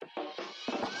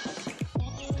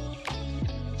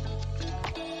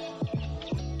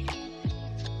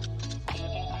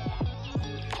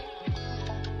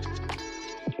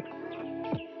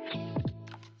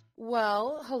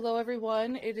Well, hello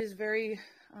everyone. It is very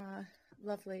uh,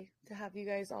 lovely to have you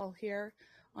guys all here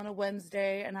on a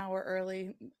Wednesday, an hour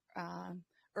uh,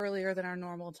 earlier than our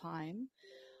normal time.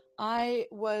 I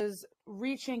was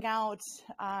reaching out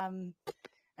and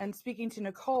speaking to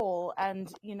Nicole,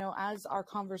 and as our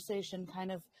conversation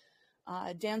kind of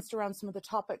danced around some of the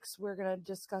topics we're going to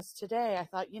discuss today, I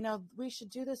thought, we should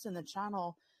do this in the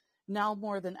channel now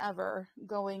more than ever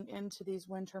going into these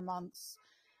winter months,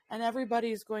 and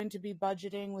everybody's going to be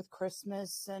budgeting with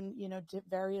Christmas and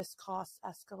various costs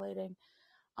escalating.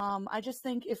 I just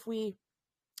think if we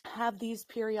have these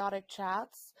periodic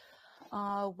chats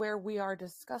where we are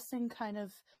discussing kind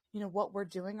of what we're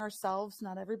doing ourselves,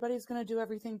 not everybody's going to do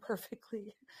everything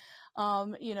perfectly,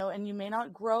 and you may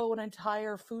not grow an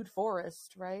entire food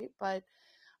forest, right? But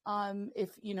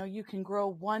if you can grow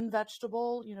one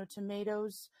vegetable,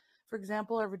 tomatoes, for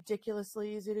example, are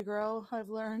ridiculously easy to grow, I've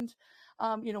learned.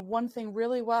 One thing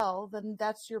really well, then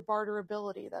that's your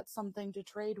barterability. That's something to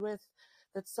trade with.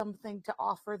 That's something to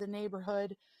offer the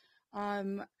neighborhood.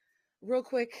 Um, Real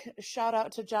quick, shout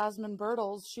out to Jasmine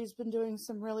Birtles. She's been doing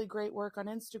some really great work on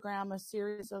Instagram, a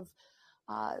series of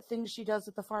things she does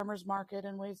at the farmer's market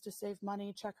and ways to save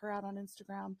money. Check her out on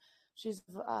Instagram. She's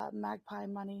Magpie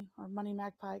Money, or Money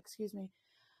Magpie, excuse me.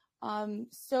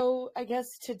 So I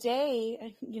guess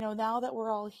today, now that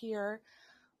we're all here,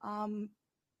 um,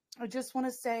 I just want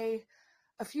to say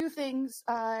a few things.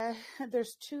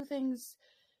 There's two things,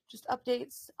 just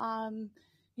updates.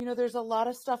 There's a lot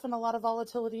of stuff and a lot of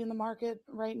volatility in the market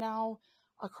right now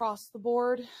across the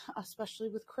board, especially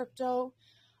with crypto.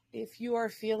 If you are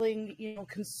feeling,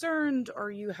 concerned or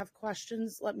you have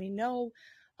questions, let me know.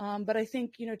 But I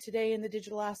think, today in the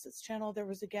digital assets channel, there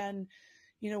was again,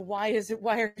 why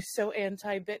are you so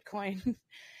anti-Bitcoin?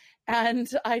 And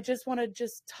I just want to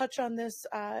just touch on this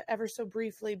ever so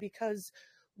briefly, because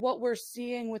what we're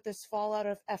seeing with this fallout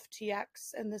of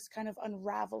FTX and this kind of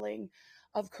unraveling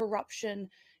of corruption,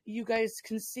 you guys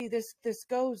can see this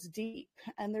goes deep,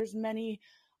 and there's many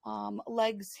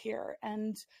legs here.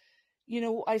 And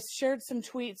I shared some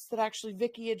tweets that actually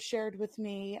Vicky had shared with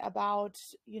me about,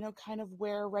 kind of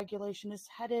where regulation is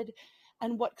headed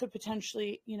and what could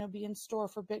potentially, be in store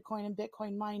for Bitcoin and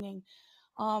Bitcoin mining.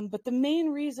 But the main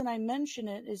reason I mention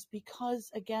it is because,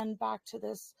 again, back to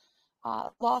this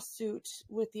lawsuit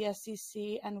with the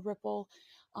SEC and Ripple,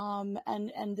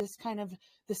 and this kind of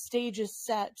the stage is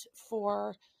set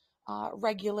for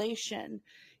regulation.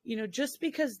 Just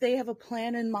because they have a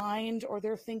plan in mind or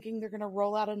they're thinking they're going to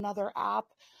roll out another app,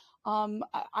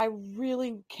 I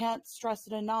really can't stress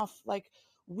it enough. Like,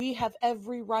 we have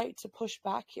every right to push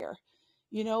back here.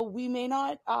 We may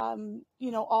not,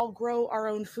 all grow our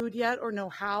own food yet or know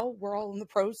how. We're all in the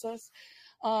process,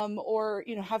 or,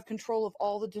 have control of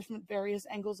all the different various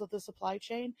angles of the supply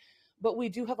chain. But we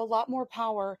do have a lot more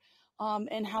power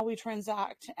in how we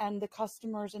transact and the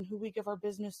customers and who we give our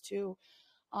business to.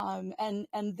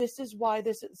 And this is why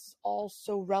this is all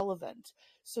so relevant,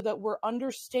 so that we're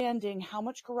understanding how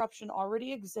much corruption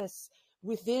already exists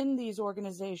within these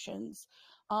organizations.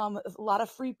 A lot of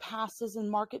free passes and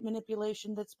market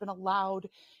manipulation that's been allowed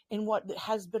in what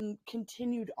has been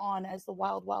continued on as the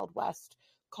wild, wild west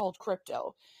called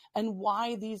crypto, and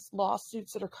why these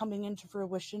lawsuits that are coming into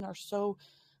fruition are so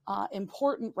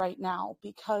important right now,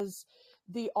 because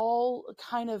they all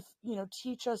kind of,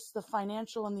 teach us the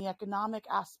financial and the economic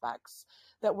aspects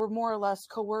that were more or less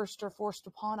coerced or forced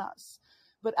upon us.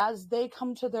 But as they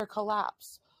come to their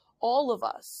collapse, all of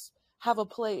us have a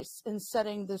place in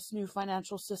setting this new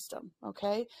financial system,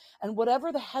 okay? And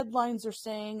whatever the headlines are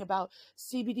saying about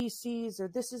CBDCs or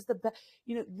this is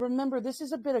remember, this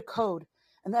is a bit of code,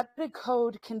 and that bit of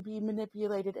code can be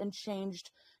manipulated and changed,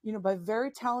 by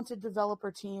very talented developer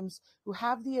teams who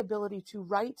have the ability to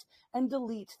write and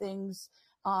delete things,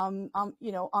 on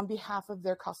behalf of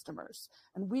their customers.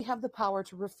 And we have the power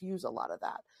to refuse a lot of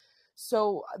that.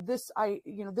 So this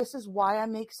is why I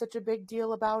make such a big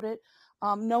deal about it.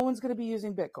 No one's going to be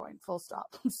using Bitcoin, full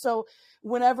stop. So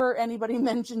whenever anybody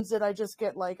mentions it, I just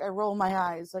get I roll my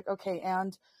eyes, like, okay.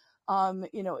 And,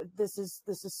 this is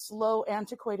slow,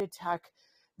 antiquated tech.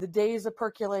 The days of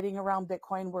percolating around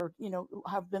Bitcoin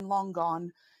have been long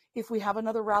gone. If we have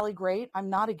another rally, great. I'm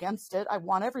not against it. I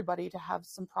want everybody to have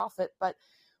some profit. But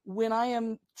when I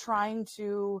am trying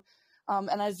to,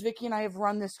 and as Vicky and I have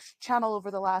run this channel over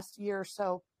the last year or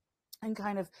so and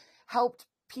kind of helped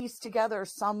piece together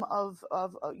some of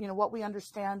what we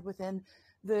understand within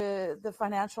the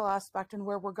financial aspect and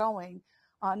where we're going,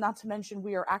 not to mention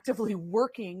we are actively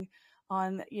working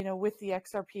on, with the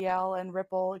XRPL and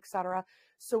Ripple, et cetera.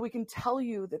 So we can tell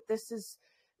you that this is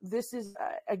this is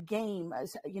a game,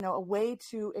 as you know, a way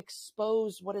to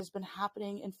expose what has been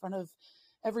happening in front of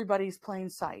everybody's plain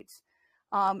sight.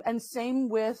 And same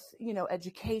with, you know,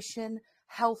 education,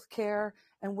 healthcare,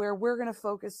 and where we're going to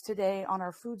focus today on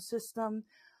our food system,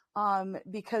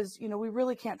 because, you know, we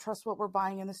really can't trust what we're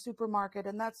buying in the supermarket.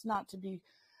 And that's not to be,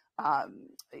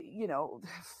 you know,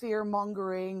 fear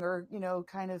mongering or, you know,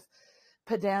 kind of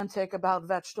pedantic about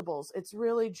vegetables. It's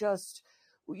really just,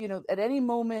 you know, at any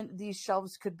moment, these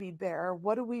shelves could be bare.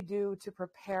 What do we do to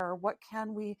prepare? What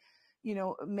can we, you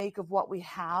know, make of what we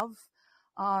have?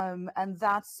 And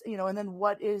that's, you know, and then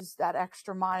what is that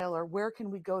extra mile, or where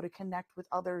can we go to connect with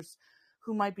others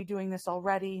who might be doing this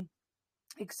already,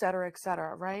 et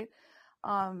cetera, right?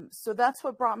 So that's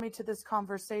what brought me to this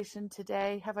conversation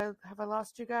today. Have I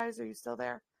lost you guys? Are you still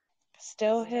there?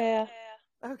 Still here.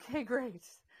 Okay, great.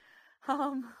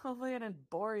 Hopefully I didn't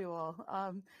bore you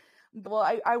all.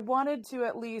 Well, I wanted to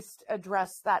at least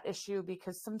address that issue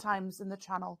because sometimes in the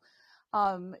channel,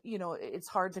 you know, it's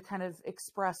hard to kind of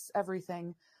express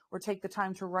everything or take the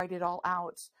time to write it all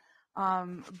out.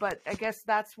 But I guess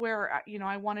that's where, you know,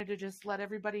 I wanted to just let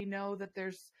everybody know that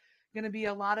there's going to be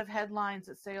a lot of headlines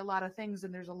that say a lot of things,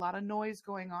 and there's a lot of noise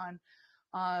going on.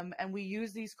 And we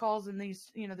use these calls and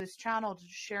these, you know, this channel to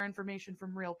share information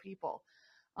from real people.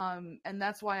 And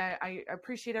that's why I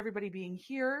appreciate everybody being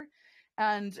here.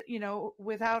 And, you know,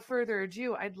 without further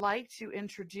ado, I'd like to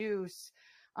introduce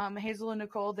Hazel and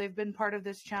Nicole. They've been part of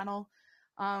this channel.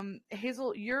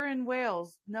 Hazel, you're in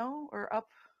Wales, no? Or up?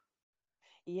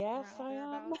 Yes, I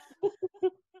am.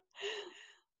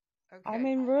 Okay. I'm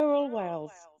in rural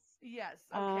Wales. Yes.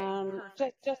 Okay.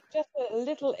 Perfect. Just a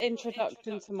little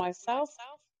introduction to myself.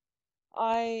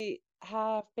 I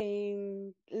have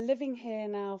been living here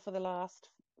now for the last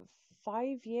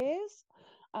 5 years,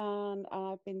 and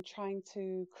I've been trying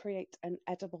to create an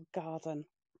edible garden.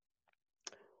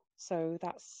 So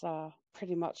that's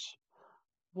pretty much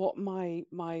what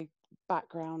my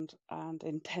background and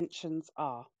intentions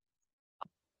are.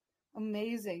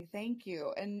 Amazing. Thank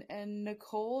you. And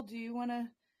Nicole, do you want to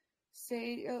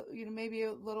say, you know, maybe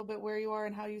a little bit where you are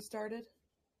and how you started?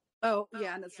 Oh,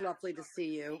 yeah, and it's lovely to see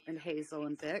you and Hazel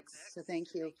and Vix. So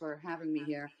thank you for having me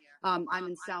here. I'm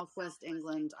in Southwest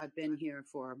England. I've been here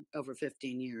for over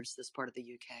 15 years, this part of the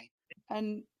UK.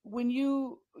 And when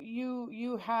you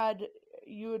had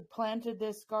planted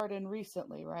this garden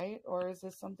recently, right? Or is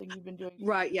this something you've been doing?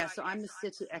 Right, yeah. So I'm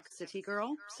a city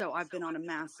girl. So I've been on a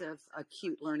massive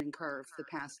acute learning curve the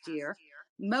past year,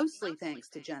 mostly thanks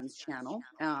to Jen's channel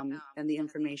and the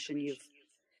information you've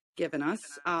given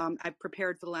us. I've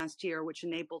prepared for the last year, which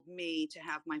enabled me to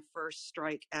have my first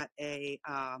strike at a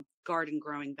garden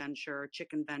growing venture,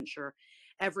 chicken venture,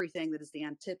 everything that is the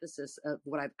antithesis of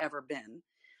what I've ever been,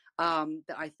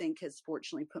 that I think has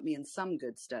fortunately put me in some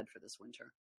good stead for this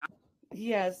winter.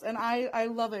 Yes, and I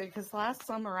love it because last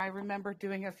summer I remember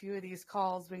doing a few of these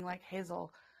calls being like,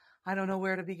 Hazel, I don't know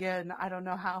where to begin. I don't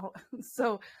know how.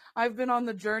 So I've been on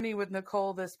the journey with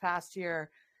Nicole this past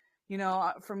year, you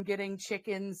know, from getting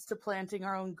chickens to planting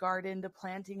our own garden to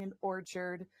planting an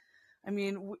orchard. I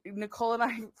mean, Nicole and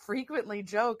I frequently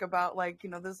joke about, like, you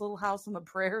know, this little house on the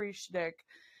prairie shtick,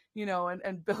 you know,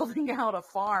 and building out a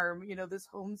farm, you know, this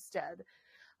homestead.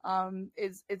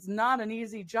 It's not an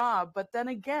easy job, but then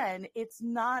again, it's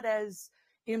not as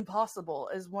impossible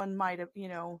as one might have, you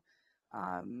know,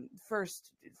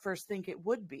 first think it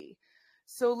would be.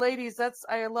 So ladies,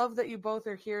 I love that you both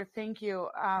are here. Thank you.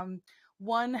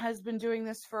 One has been doing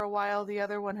this for a while. The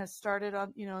other one has started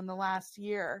on, you know, in the last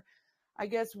year. I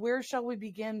guess, where shall we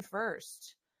begin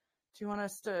first? Do you want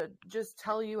us to just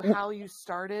tell you how you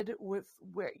started with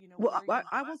where, you know? Well,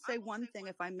 I will say one thing,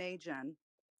 if I may, Jen,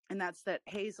 and that's that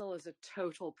Hazel is a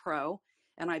total pro,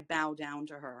 and I bow down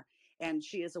to her. And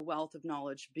she is a wealth of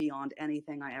knowledge beyond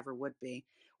anything I ever would be.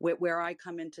 Where I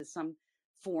come into some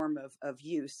form of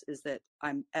use is that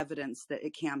I'm evidence that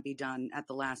it can be done at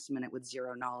the last minute with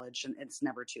zero knowledge, and it's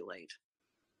never too late.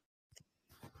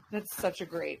 That's such a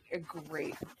great,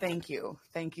 thank you.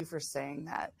 Thank you for saying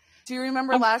that. Do you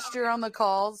remember last year on the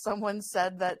call, someone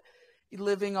said that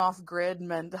living off grid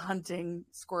meant hunting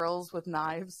squirrels with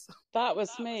knives? That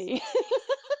was me.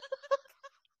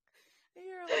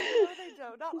 You're like, no, they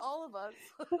don't. Not all of us.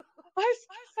 I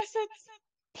said,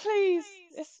 please,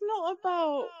 it's not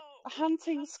about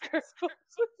hunting squirrels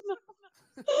with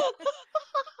knives.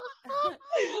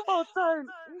 Oh, don't.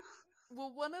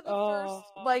 Well, one of the first,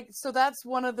 like, so that's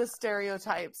one of the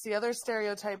stereotypes. The other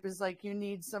stereotype is like you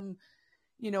need some,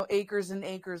 you know, acres and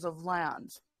acres of land.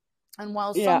 And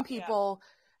while some people,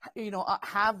 you know,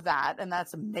 have that, and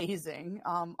that's amazing,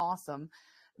 awesome,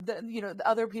 you know, the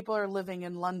other people are living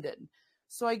in London.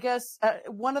 So I guess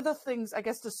one of the things, I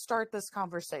guess, to start this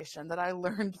conversation that I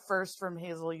learned first from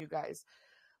Hazel, you guys,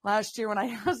 last year when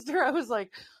I asked her, I was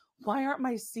like, why aren't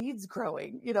my seeds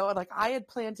growing? You know, like I had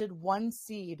planted one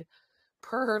seed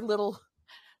per little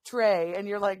tray, and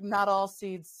you're like, not all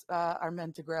seeds are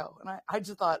meant to grow. And I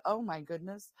just thought, oh my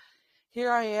goodness,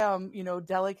 here I am, you know,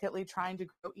 delicately trying to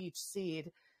grow each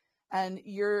seed. And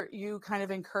you kind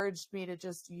of encouraged me to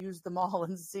just use them all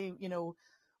and see, you know,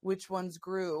 which ones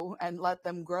grew and let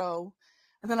them grow.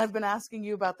 And then I've been asking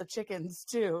you about the chickens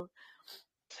too.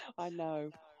 I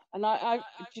know. And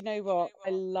do you know what?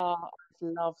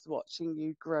 Loved watching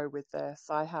you grow with this.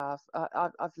 I have.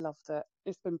 I've loved it.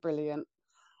 It's been brilliant.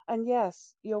 And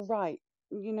yes, you're right.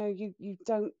 You know, you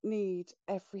don't need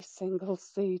every single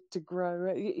seed to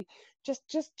grow.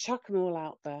 Just chuck them all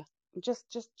out there.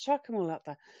 Just chuck them all out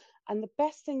there. And the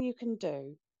best thing you can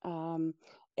do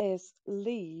is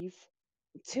leave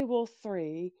two or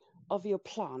three of your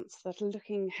plants that are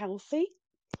looking healthy.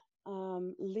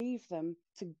 Leave them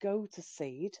to go to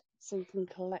seed so you can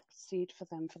collect seed for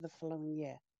them for the following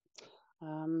year.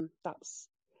 That's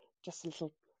just a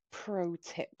little pro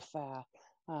tip there.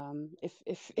 If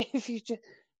if you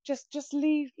just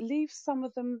leave some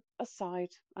of them aside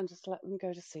and just let them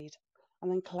go to seed,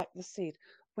 and then collect the seed.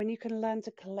 When you can learn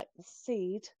to collect the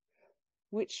seed,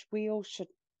 which we all should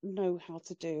know how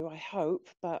to do, I hope.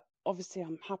 But obviously,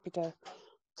 I'm happy to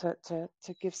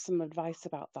give some advice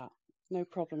about that. No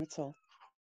problem at all.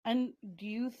 And do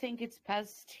you think it's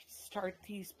best to start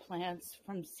these plants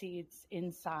from seeds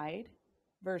inside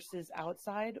versus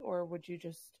outside, or would you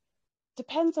just...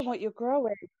 Depends on what you're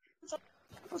growing.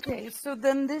 Okay, so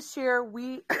then this year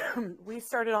we we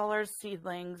started all our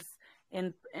seedlings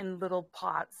in little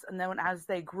pots, and then as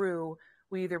they grew,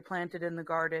 we either planted in the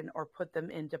garden or put them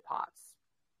into pots.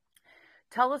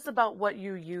 Tell us about what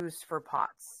you use for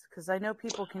pots, because I know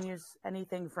people can use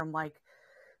anything from like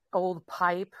old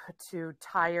pipe to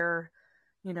tire,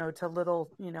 you know, to little,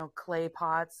 you know, clay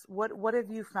pots. What have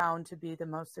you found to be the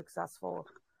most successful?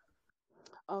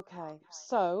 Okay,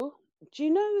 so do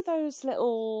you know those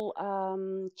little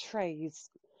trays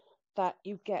that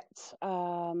you get?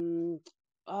 What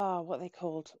are they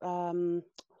called?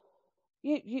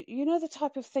 You know the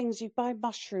type of things you buy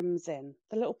mushrooms in,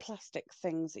 the little plastic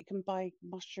things that you can buy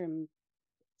mushrooms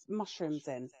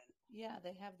in. Yeah,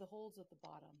 they have the holes at the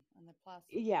bottom and the plastic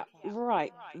Yeah, cap.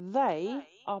 right. They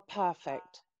are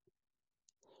perfect.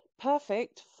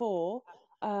 Perfect for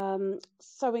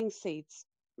sowing seeds.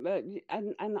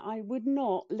 And I would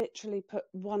not literally put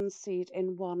one seed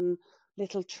in one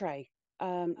little tray.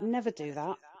 Never do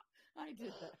that. I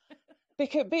did that.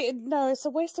 Because no, it's a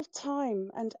waste of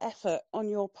time and effort on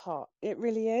your part. It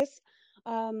really is.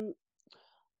 Um,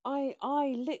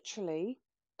 I literally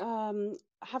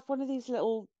have one of these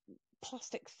little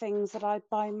plastic things that I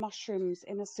buy mushrooms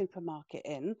in a supermarket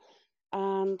in.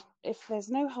 And if there's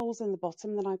no holes in the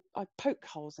bottom, then I poke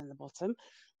holes in the bottom.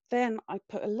 Then I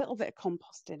put a little bit of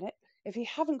compost in it. If you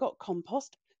haven't got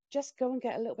compost, just go and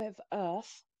get a little bit of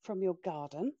earth from your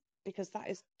garden, because that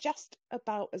is just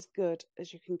about as good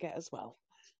as you can get as well.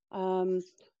 Um,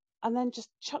 and then just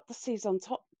chuck the seeds on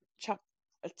top, chuck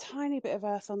a tiny bit of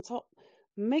earth on top.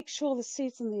 Make sure the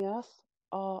seeds and the earth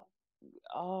are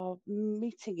are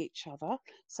meeting each other.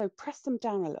 So press them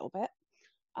down a little bit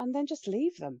and then just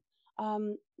leave them.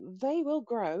 They will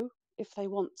grow if they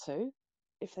want to.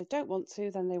 If they don't want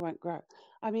to, then they won't grow.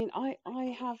 I mean,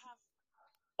 I have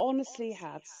honestly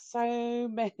had so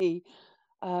many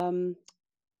um,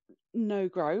 no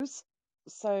grows.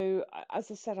 So, as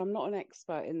I said, I'm not an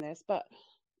expert in this, but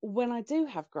when I do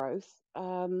have growth,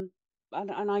 and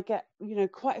I get, you know,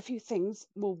 quite a few things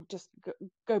will just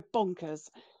go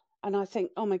bonkers, and I think,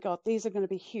 oh my God, these are going to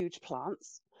be huge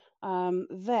plants.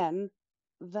 Then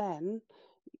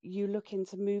you look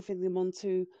into moving them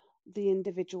onto the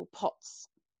individual pots,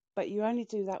 but you only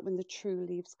do that when the true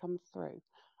leaves come through.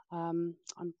 I'm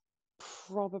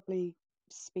probably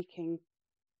speaking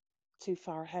too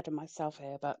far ahead of myself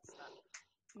here, but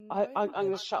No, I I'm think going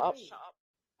to that's shut up. great.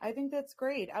 I think that's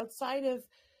great. Outside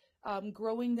of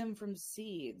growing them from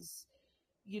seeds,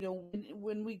 you know,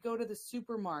 when we go to the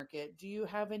supermarket, do you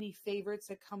have any favorites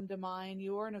that come to mind?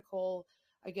 You or Nicole,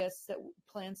 I guess, that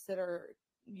plants that are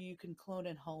you can clone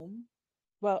at home?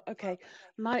 Well, okay.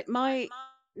 My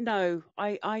no,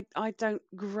 I don't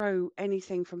grow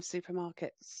anything from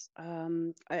supermarkets.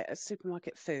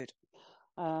 Supermarket food.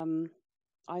 Um,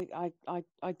 I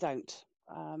don't.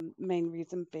 Main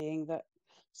reason being that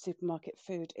supermarket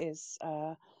food is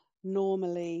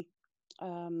normally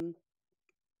um,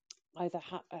 either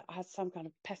has some kind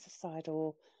of pesticide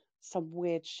or some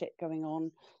weird shit going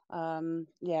on.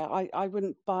 Yeah, I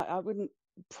wouldn't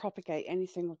propagate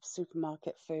anything with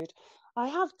supermarket food. I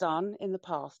have done in the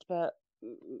past, but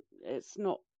it's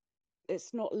not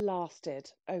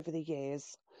lasted over the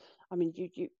years. I mean,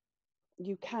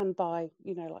 you can buy,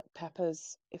 like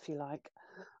peppers, if you like,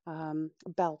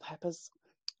 bell peppers,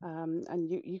 and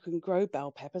you can grow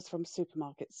bell peppers from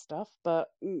supermarket stuff, but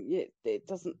it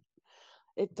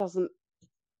doesn't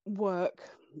work.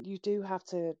 You do have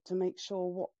to make sure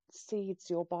what seeds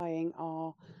you're buying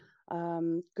are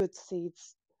good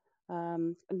seeds,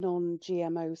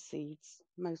 non-GMO seeds.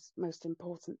 Most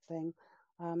important thing.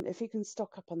 If you can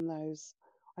stock up on those,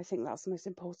 I think that's the most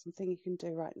important thing you can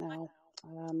do right now.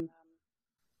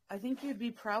 I think you'd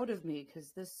be proud of me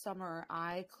because this summer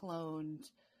I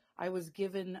was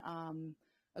given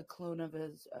a clone of a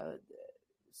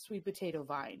sweet potato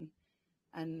vine.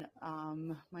 And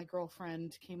my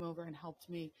girlfriend came over and helped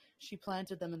me. She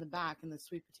planted them in the back and the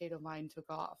sweet potato vine took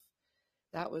off.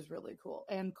 That was really cool.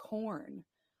 And corn.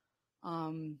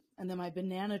 And then my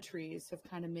banana trees have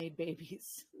kind of made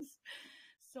babies.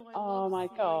 So I Oh love my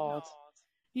seeing. God.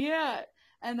 Yeah.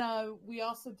 And we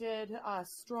also did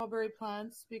strawberry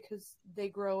plants because they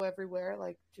grow everywhere,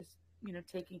 like just,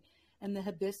 taking, and the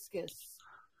hibiscus,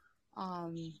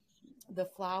 the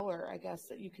flower, I guess,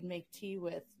 that you can make tea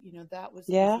with, that was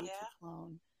Yeah. easy to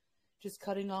clone. Just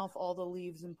cutting off all the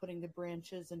leaves and putting the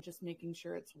branches and just making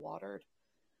sure it's watered,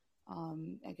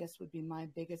 I guess would be my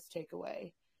biggest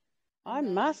takeaway. And I'm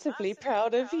then, massively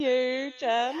proud of you,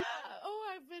 Jen. yeah, oh,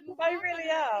 I've been I really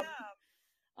am.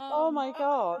 Oh my um,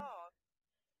 God.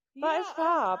 That is yeah,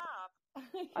 fab.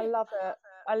 I yeah, love it.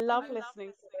 I and love listening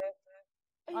to it.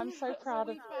 I'm so yeah, so proud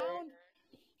of you.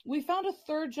 we found a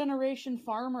third generation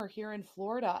farmer here in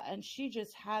Florida, and she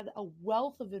just had a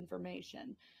wealth of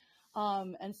information.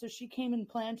 And so she came and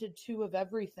planted 2 of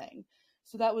everything.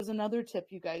 So that was another tip,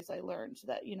 you guys, I learned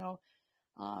that,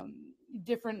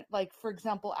 different, like, for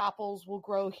example, apples will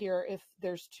grow here if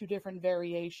there's 2 different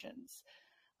variations.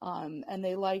 And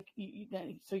they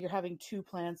so you're having 2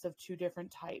 plants of 2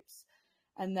 different types.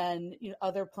 And then,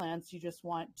 other plants, you just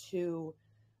want 2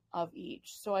 of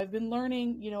each. So I've been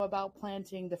learning, about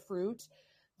planting the fruit.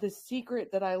 The secret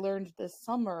that I learned this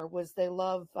summer was they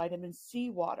love vitamin C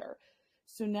water.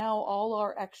 So now all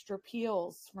our extra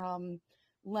peels, from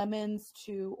lemons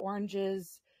to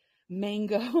oranges,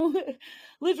 mango,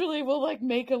 literally we'll like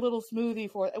make a little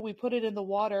smoothie for it. And we put it in the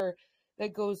water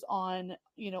that goes on,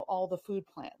 all the food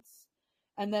plants.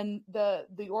 And then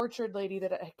the orchard lady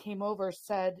that came over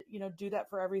said, do that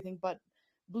for everything but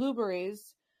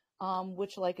blueberries,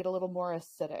 which like it a little more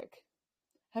acidic.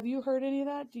 Have you heard any of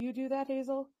that? Do you do that,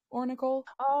 Hazel or Nicole?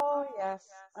 Oh, yes.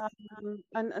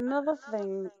 And another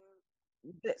thing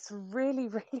that's really,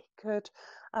 really good,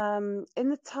 in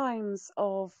the times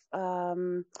of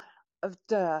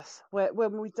dearth,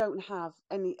 when we don't have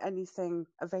anything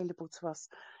available to us,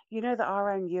 you know that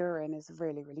our own urine is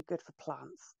really, really good for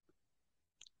plants.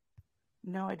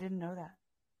 No, I didn't know that.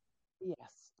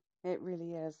 Yes, it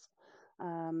really is.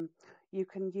 You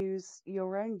can use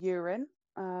your own urine,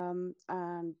 and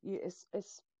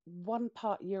it's 1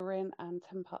 part urine and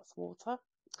 10 parts water,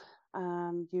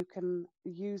 and you can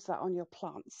use that on your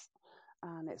plants,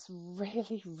 and it's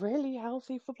really, really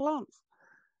healthy for plants.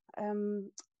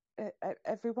 Um,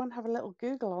 Everyone have a little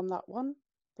Google on that one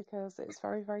because it's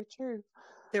very, very true.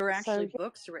 There were So, actually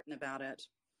books written about it,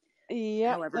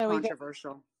 yeah, however there we go.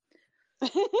 controversial.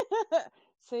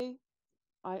 See,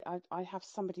 I have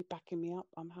somebody backing me up.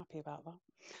 I'm happy about that.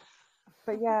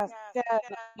 But yes, yeah,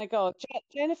 my God,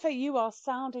 Jennifer, you are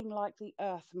sounding like the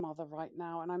Earth Mother right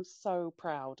now, and I'm so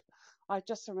proud. I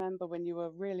just remember when you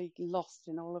were really lost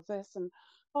in all of this, and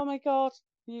oh my God,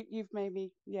 you've made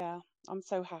me. Yeah, I'm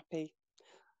so happy,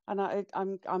 and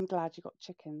I'm glad you got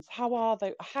chickens. How are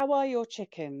they? How are your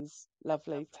chickens?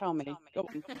 Lovely. Tell me. Go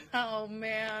on. Oh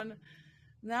man,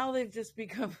 now they've just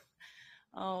become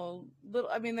little.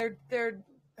 I mean,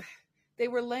 they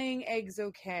were laying eggs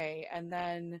okay, and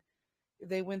then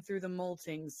they went through the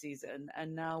molting season,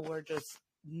 and now we're just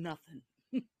nothing.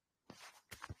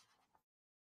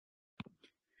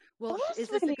 Well, Well, is that's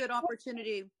this a really good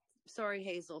opportunity? Sorry,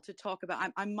 Hazel, to talk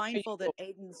about. I'm mindful that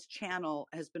Aiden's channel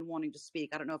has been wanting to speak.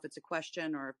 I don't know if it's a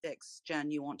question or if Jen,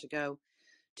 you want to go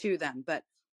to them, but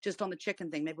just on the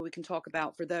chicken thing, maybe we can talk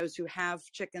about, for those who have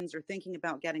chickens or thinking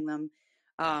about getting them,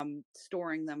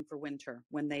 storing them for winter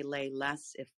when they lay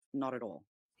less, if not at all.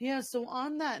 Yeah, so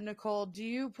on that, Nicole, do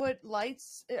you put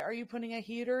lights? Are you putting a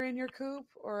heater in your coop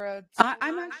or a...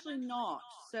 I'm actually not.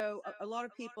 So a lot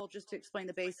of people, just to explain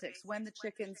the basics, when the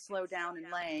chickens slow down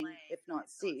in laying, if not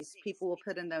cease, people will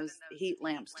put in those heat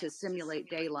lamps to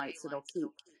simulate daylight so they'll keep.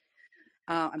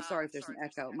 I'm sorry if there's an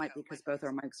echo. It might be because both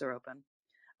our mics are open.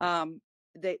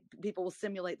 people will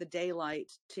simulate the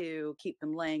daylight to keep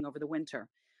them laying over the winter.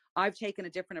 I've taken a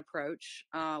different approach,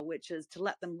 which is to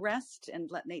let them rest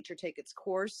and let nature take its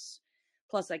course.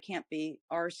 Plus, I can't be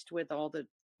arsed with all the,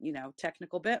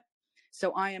 technical bit.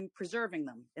 So I am preserving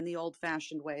them in the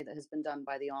old-fashioned way that has been done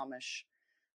by the Amish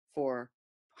for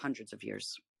hundreds of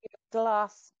years.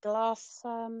 Glass,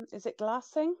 is it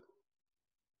glassing?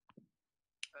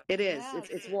 It is.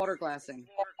 It's water glassing.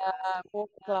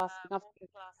 Water glassing.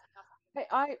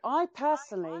 I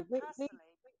personally,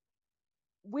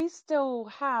 we still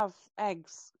have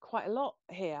eggs quite a lot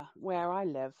here where I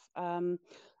live. And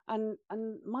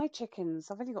my chickens,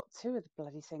 I've only got 2 of the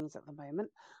bloody things at the moment.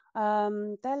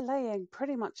 They're laying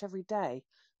pretty much every day,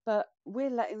 but we're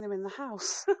letting them in the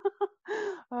house.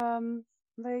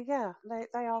 They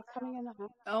are coming in the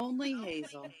house. Only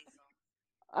Hazel.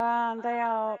 And they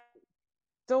are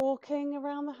stalking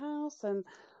around the house and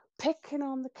picking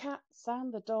on the cats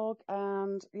and the dog,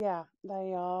 and yeah,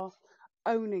 they are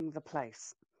owning the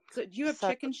place. So do you have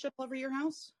chicken ship over your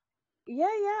house? Yeah,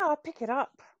 I pick it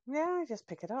up. Yeah, I just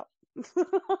pick it up.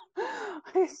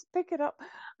 I just pick it up,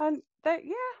 and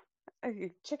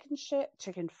chicken shit,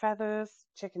 chicken feathers,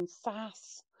 chicken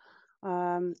sass.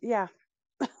 Yeah,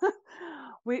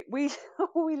 we we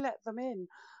let them in.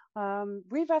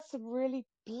 We've had some really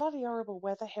bloody horrible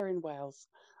weather here in Wales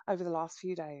over the last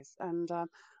few days, and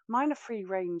mine are free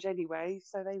range anyway,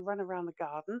 so they run around the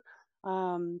garden.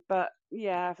 But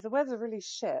yeah, if the weather's really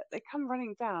shit, they come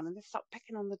running down and they start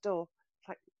picking on the door. It's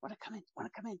like, want to come in,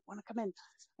 want to come in, want to come in.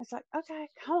 It's like, okay,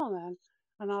 come on then,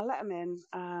 and I'll let them in.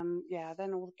 Yeah,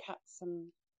 then all the cats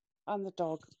and the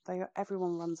dog,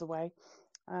 everyone runs away.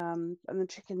 And the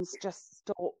chickens just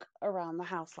stalk around the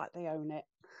house like they own it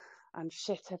and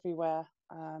shit everywhere.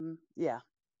 Yeah,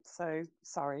 so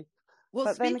sorry. Well,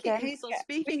 but then again, Hazel,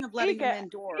 speaking of letting them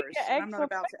indoors, I'm not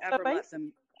about to ever let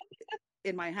them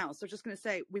in my house. So I was just going to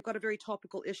say, we've got a very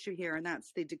topical issue here, and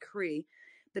that's the decree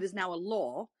that is now a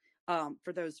law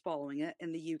for those following it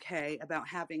in the UK about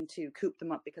having to coop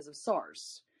them up because of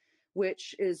SARS,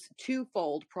 which is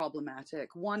twofold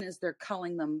problematic. One is they're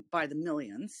culling them by the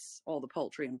millions, all the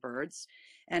poultry and birds.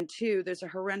 And 2, there's a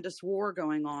horrendous war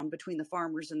going on between the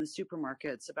farmers and the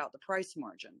supermarkets about the price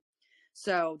margin.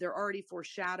 So they're already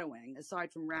foreshadowing,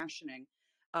 aside from rationing,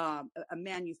 a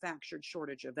manufactured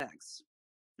shortage of eggs,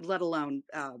 let alone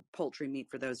poultry meat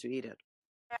for those who eat it.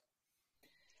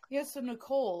 Yes, so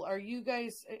Nicole, are you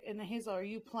guys, and Hazel, are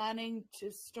you planning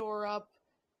to store up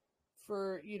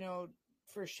for,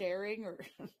 for sharing, or,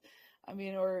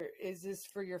 or is this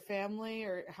for your family,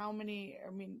 or how many,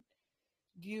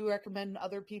 do you recommend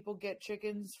other people get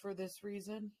chickens for this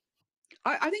reason?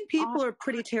 I think people are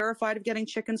pretty terrified of getting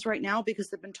chickens right now because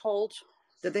they've been told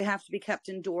that they have to be kept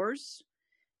indoors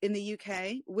in the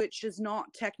UK, which is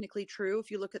not technically true.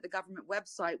 If you look at the government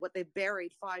website, what they've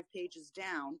buried 5 pages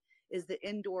down is that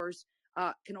indoors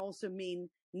can also mean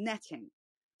netting.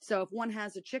 So if one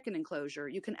has a chicken enclosure,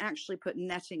 you can actually put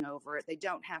netting over it. They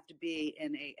don't have to be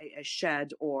in a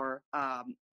shed or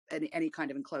any kind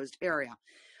of enclosed area.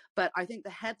 But I think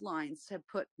the headlines have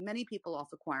put many people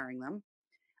off acquiring them.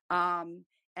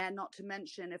 And not to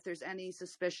mention, if there's any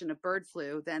suspicion of bird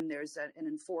flu, then there's an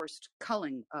enforced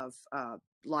culling of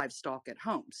livestock at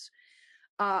homes.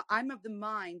 I'm of the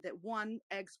mind that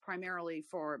eggs primarily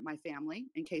for my family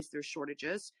in case there's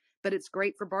shortages, but it's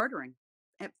great for bartering.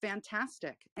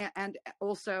 Fantastic. And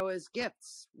also as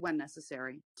gifts when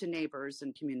necessary to neighbors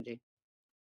and community.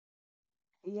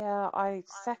 Yeah, I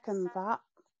second that.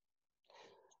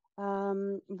 I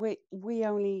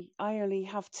only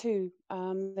have 2.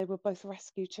 They were both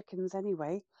rescue chickens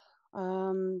anyway.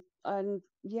 And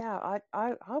yeah,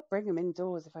 I'll bring them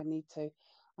indoors if I need to.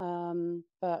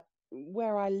 But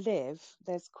where I live,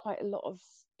 there's quite a lot of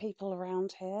people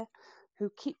around here who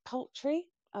keep poultry.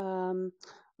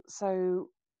 So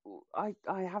I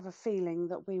have a feeling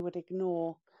that we would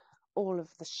ignore all of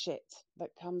the shit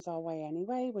that comes our way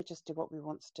anyway. We'll just do what we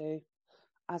want to do,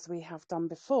 as we have done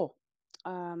before.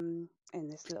 In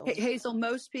this little Hazel,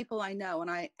 most people I know,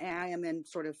 and I am in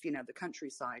sort of the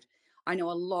countryside, I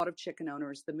know a lot of chicken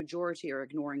owners, the majority are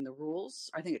ignoring the rules.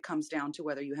 I think it comes down to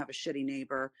whether you have a shitty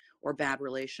neighbor or bad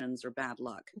relations or bad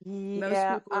luck. Yeah,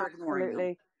 most people are ignoring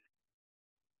them.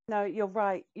 No, you're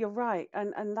right,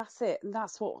 and that's it, and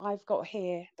that's what I've got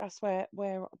here. That's where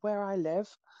I live.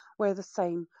 We're the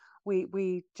same.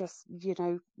 We just,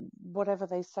 whatever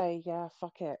they say, yeah,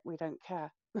 fuck it, we don't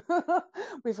care.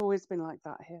 We've always been like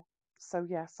that here. So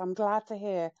yes, I'm glad to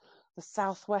hear the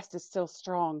Southwest is still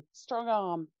strong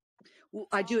arm. Well,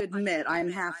 I do admit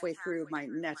I'm halfway through my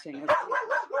netting.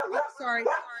 Sorry,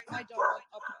 my dog.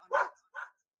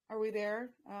 Are we there?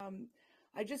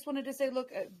 I just wanted to say,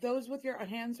 look, those with your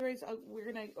hands raised,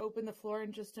 we're going to open the floor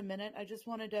in just a minute. I just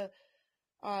wanted to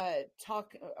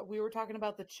talk. We were talking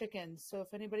about the chickens. So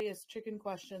if anybody has chicken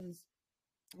questions,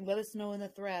 let us know in the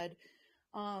thread.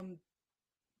 And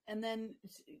then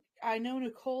I know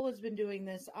Nicole has been doing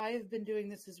this. I have been doing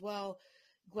this as well,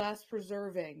 glass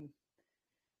preserving.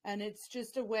 And it's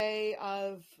just a way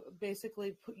of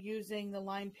basically using the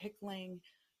lime pickling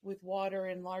with water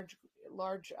in large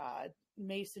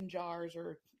mason jars,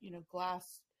 or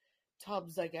glass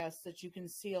tubs, I guess, that you can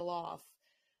seal off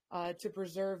to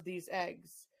preserve these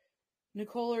eggs.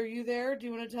 Nicole, are you there? Do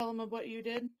you want to tell them about what you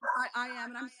did? I am,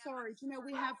 and I'm sorry.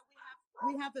 We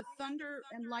have a thunder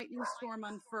and lightning storm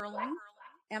unfurling,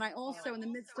 and I also, in the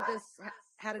midst of this,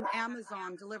 had an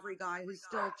Amazon delivery guy who's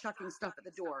still chucking stuff at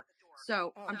the door.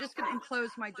 So I'm just going to enclose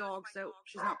my dog so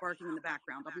she's not barking in the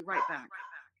background. I'll be right back.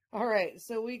 All right,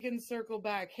 so we can circle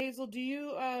back. Hazel, do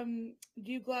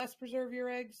you glass preserve your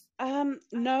eggs?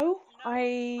 No,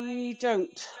 I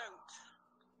don't.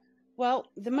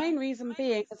 Well, the main reason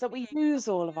being is that we use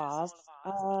all of ours.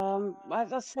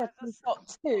 As I said,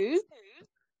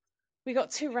 we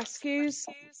got two rescues,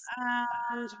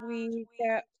 and we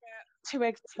get 2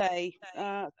 eggs a day.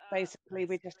 Basically,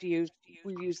 we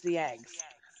use the eggs.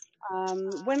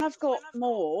 When I've got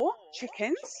more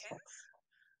chickens,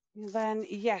 then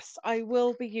yes, I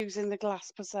will be using the glass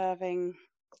preserving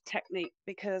technique,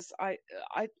 because I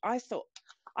thought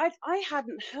I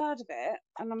hadn't heard of it,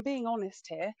 and I'm being honest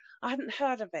here, I hadn't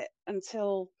heard of it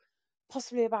until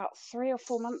possibly about 3 or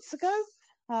 4 months ago.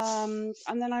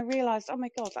 And then I realized, oh my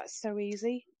God, that's so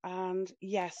easy. And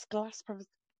yes, glass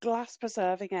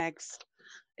preserving eggs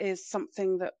is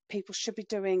something that people should be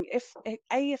doing if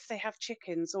they have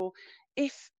chickens, or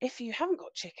if you haven't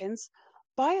got chickens,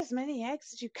 buy as many eggs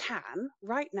as you can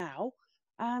right now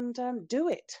and do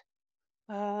it.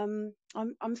 I'm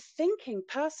thinking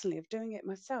personally of doing it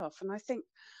myself, and I think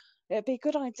it'd be a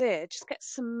good idea. Just get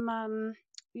some,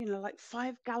 like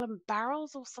 5-gallon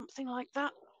barrels or something like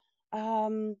that.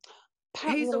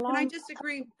 Hazel, can I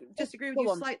disagree with you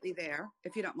on. slightly there,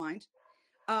 if you don't mind?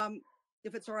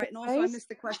 If it's all right. And also, Please? I missed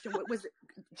the question. What was it,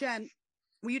 Jen?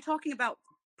 Were you talking about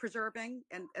preserving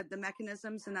and the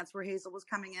mechanisms, and that's where Hazel was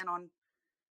coming in on?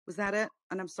 Was that it?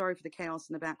 And I'm sorry for the chaos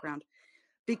in the background,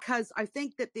 because I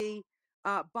think that the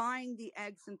buying the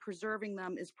eggs and preserving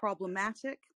them is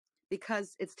problematic,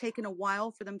 because it's taken a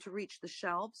while for them to reach the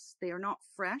shelves. They are not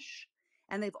fresh,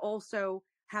 and they've also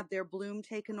had their bloom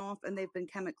taken off, and they've been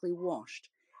chemically washed.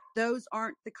 Those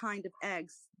aren't the kind of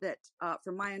eggs that,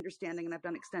 from my understanding, and I've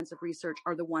done extensive research,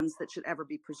 are the ones that should ever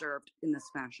be preserved in this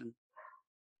fashion.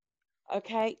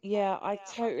 Okay, yeah, I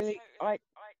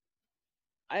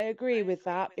agree with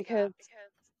that, because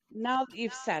now that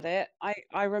you've said it,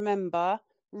 I remember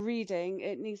reading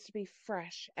it needs to be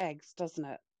fresh eggs, doesn't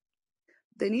it?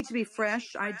 They need to be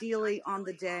fresh, ideally on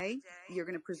the day. You're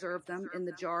going to preserve them in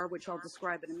the jar, which I'll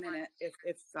describe in a minute if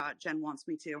Jen wants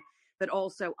me to, but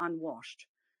also unwashed.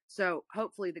 So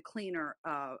hopefully the cleaner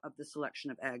of the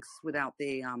selection of eggs without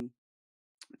the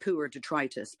poo or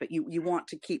detritus, but you want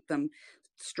to keep them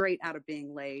straight out of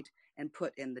being laid and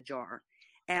put in the jar.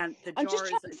 And the jar I'm just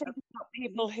trying is to think about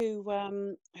people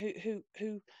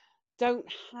who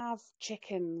don't have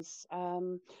chickens,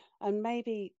 and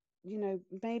maybe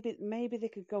maybe they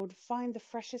could go and find the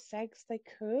freshest eggs they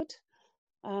could,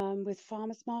 with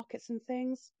farmers markets and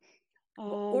things.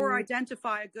 Or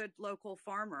identify a good local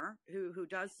farmer who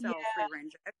does sell free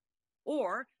range eggs,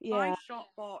 or buy shop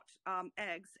bought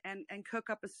eggs and cook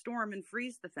up a storm and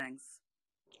freeze the things.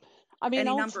 I mean,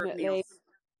 any number of meals.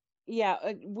 Yeah,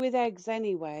 with eggs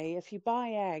anyway, if you buy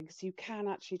eggs, you can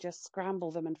actually just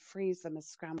scramble them and freeze them as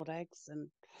scrambled eggs, and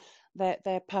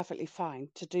they're perfectly fine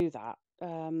to do that.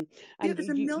 And there's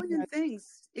a million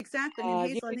things. Exactly. I mean,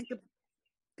 Hazel, I think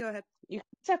go ahead. You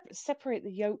can separate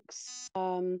the yolks,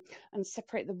 and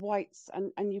separate the whites,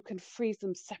 and you can freeze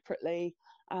them separately,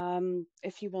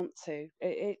 if you want to.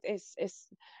 It's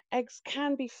eggs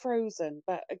can be frozen,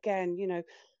 but again,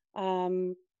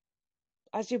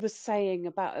 as you were saying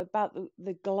about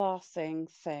the glassing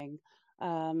thing,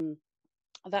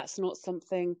 that's not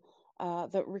something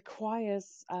that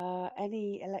requires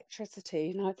any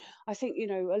electricity. And I think,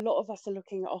 a lot of us are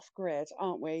looking off grid,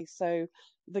 aren't we? So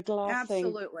the glassing.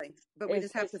 Absolutely. But we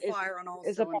just have to fire on all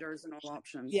cylinders and all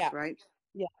options, right?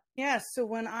 Yeah. Yeah. So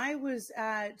when I was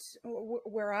at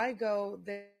where I go,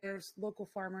 there's local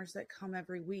farmers that come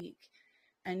every week,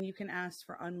 and you can ask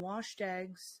for unwashed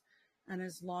eggs. And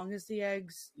as long as the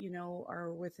eggs,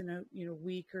 are within a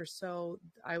week or so,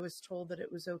 I was told that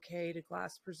it was okay to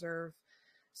glass preserve.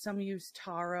 Some use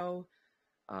taro.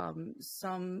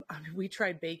 We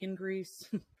tried bacon grease.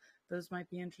 those might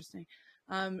be interesting.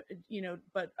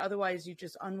 But otherwise you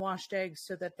just unwashed eggs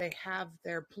so that they have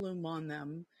their plume on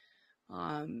them.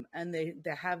 And they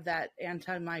have that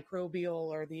antimicrobial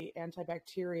or the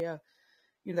antibacteria,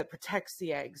 that protects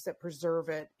the eggs, that preserve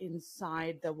it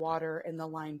inside the water and the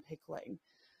lime pickling.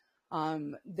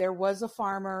 There was a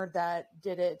farmer that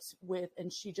did it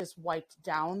and she just wiped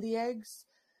down the eggs.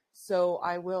 So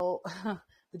I will,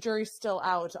 the jury's still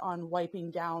out on wiping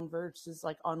down versus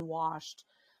like unwashed.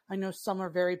 I know some are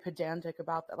very pedantic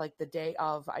about that, like the day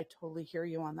of. I totally hear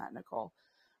you on that, Nicole.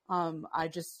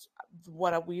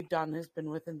 What we've done has been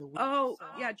within the week. Oh,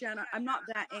 yeah, Jenna, I'm not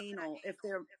that anal. If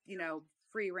they're,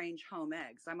 free range home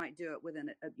eggs, I might do it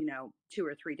within, 2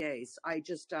 or 3 days. I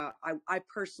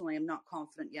personally am not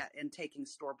confident yet in taking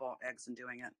store-bought eggs and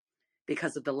doing it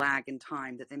because of the lag in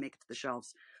time that they make it to the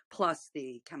shelves, plus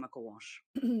the chemical wash.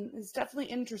 It's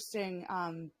definitely interesting,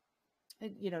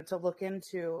 to look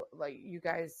into, like, you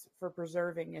guys, for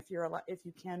preserving, if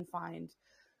you can find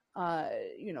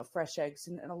fresh eggs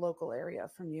in a local area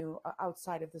from you,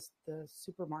 outside of the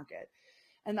supermarket.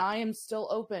 And I am still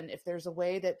open if there's a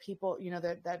way that people,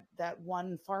 that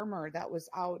one farmer that was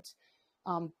out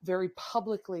very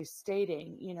publicly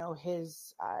stating,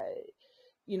 his,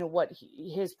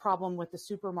 his problem with the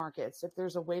supermarkets. If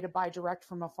there's a way to buy direct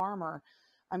from a farmer,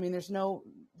 I mean, there's no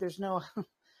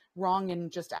wrong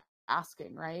in just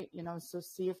asking, right? So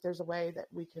see if there's a way that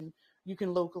you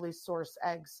can locally source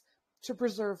eggs to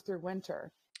preserve through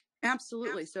winter.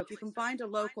 Absolutely. So if you can find a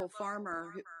local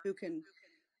farmer who can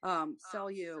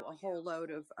sell you a whole load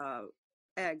of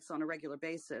eggs on a regular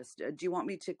basis, do you want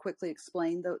me to quickly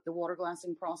explain the water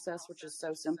glassing process, which is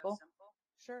so simple?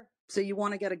 Sure. So you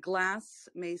want to get a glass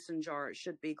mason jar. It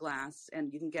should be glass,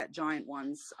 and you can get giant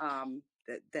ones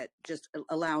that just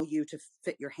allow you to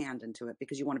fit your hand into it,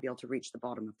 because you want to be able to reach the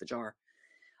bottom of the jar,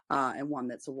 and one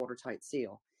that's a watertight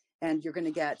seal. And you're going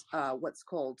to get what's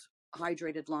called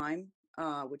hydrated lime,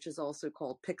 which is also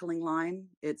called pickling lime.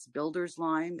 It's builder's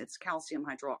lime. It's calcium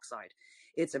hydroxide.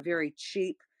 It's a very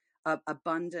cheap,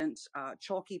 abundant,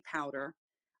 chalky powder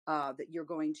that you're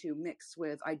going to mix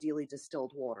with ideally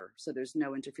distilled water. So there's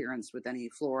no interference with any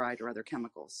fluoride or other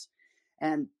chemicals.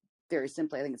 And very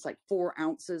simply, I think it's like 4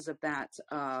 ounces of that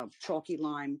chalky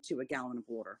lime to a gallon of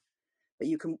water. But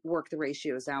you can work the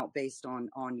ratios out based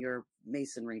on your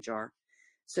masonry jar.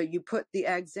 So you put the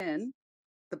eggs in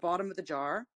the bottom of the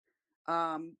jar,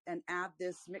 and add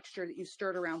this mixture that you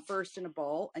stirred around first in a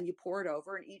bowl, and you pour it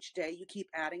over, and each day you keep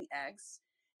adding eggs.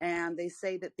 And they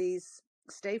say that these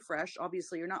stay fresh.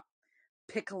 Obviously, you're not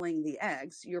pickling the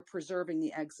eggs, you're preserving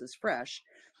the eggs as fresh.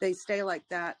 They stay like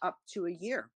that up to a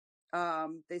year.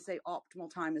 They say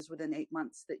optimal time is within 8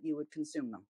 months that you would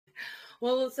consume them.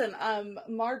 Well, listen,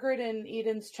 Margaret and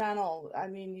Eden's channel, I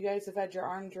mean, you guys have had your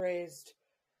arms raised.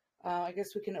 I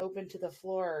guess we can open to the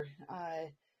floor.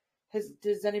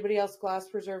 Does anybody else glass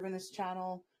preserve in this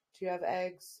channel? Do you have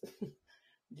eggs?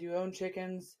 Do you own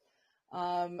chickens?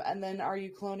 And then, are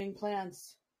you cloning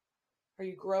plants? Are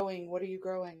you growing? What are you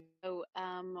growing? So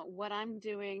what I'm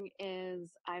doing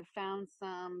is I've found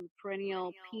some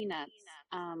perennial peanuts.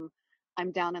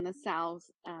 I'm down in the South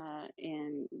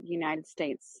in the United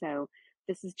States, so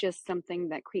this is just something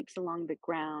that creeps along the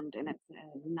ground, and it's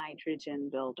a nitrogen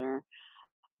builder.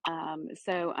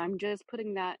 So I'm just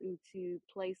putting that into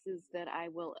places that I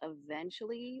will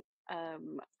eventually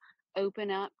open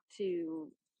up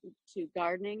to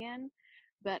gardening in.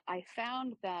 But I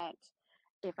found that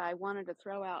if I wanted to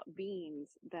throw out beans,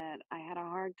 that I had a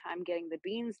hard time getting the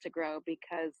beans to grow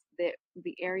because the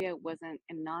area wasn't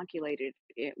inoculated.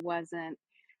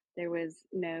 There was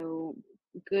no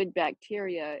good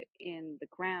bacteria in the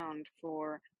ground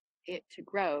for it to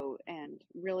grow, and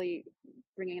really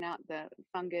bringing out the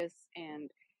fungus and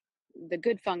the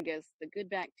good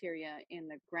bacteria in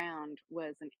the ground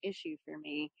was an issue for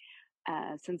me.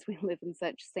 Since we live in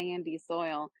such sandy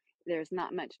soil, there's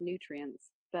not much nutrients,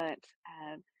 but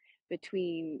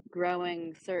between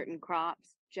growing certain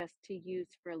crops just to use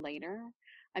for later,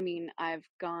 I mean, I've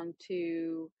gone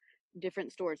to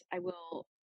different stores. I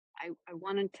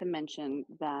wanted to mention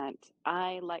that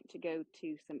I like to go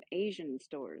to some Asian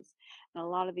stores, and a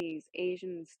lot of these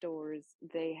Asian stores,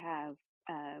 they have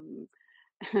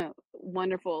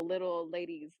wonderful little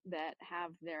ladies that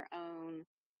have their own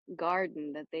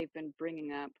garden that they've been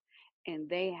bringing up, and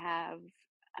they have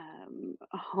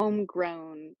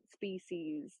homegrown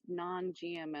species,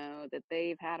 non-GMO, that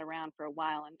they've had around for a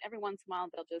while, and every once in a while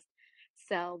they'll just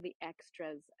sell the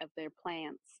extras of their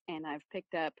plants, and I've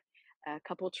picked up a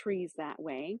couple trees that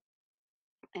way.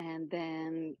 And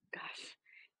then, gosh,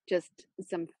 just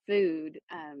some food,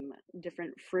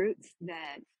 different fruits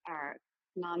that are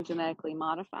non-genetically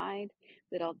modified,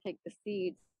 that I'll take the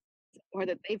seeds, or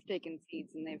that they've taken seeds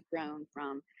and they've grown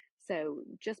from. So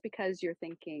just because you're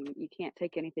thinking you can't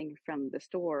take anything from the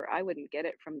store, I wouldn't get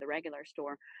it from the regular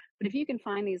store. But if you can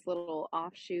find these little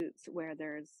offshoots where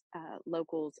there's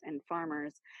locals and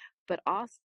farmers, but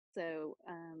also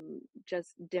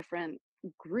just different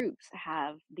groups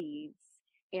have these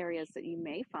areas that you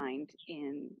may find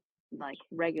in like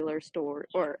regular store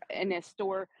or in um,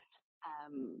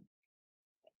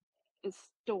 a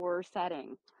store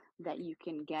setting, that you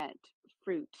can get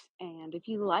fruit. And if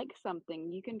you like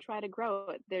something, you can try to grow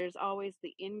it. There's always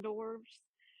the indoors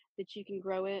that you can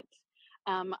grow it.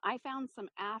 I found some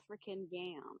African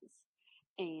yams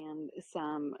and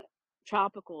some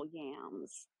tropical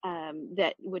yams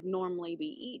that would normally be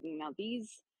eaten. Now,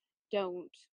 these don't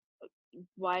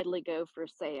widely go for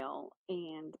sale,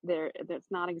 and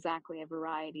there's not exactly a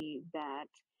variety that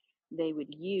they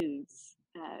would use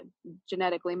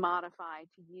genetically modified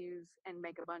to use and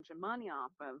make a bunch of money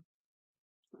off of.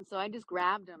 So I just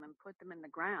grabbed them and put them in the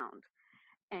ground,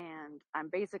 and I'm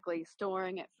basically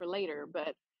storing it for later.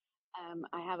 But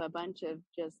I have a bunch of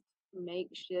just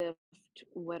makeshift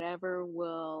whatever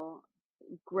will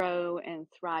grow and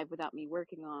thrive without me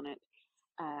working on it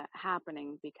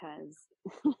happening, because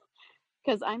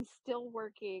I'm still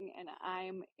working and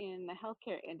I'm in the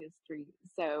healthcare industry.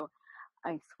 So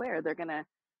I swear they're gonna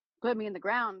put me in the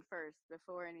ground first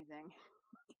before anything,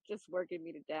 just working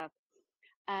me to death.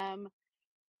 Um,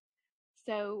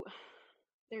 so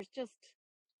there's just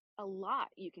a lot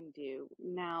you can do.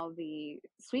 Now, the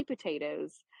sweet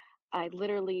potatoes, I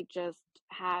literally just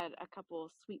had a couple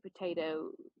of sweet potato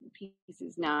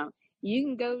pieces. Now, you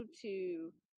can go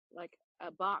to like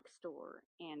a box store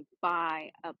and buy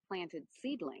a planted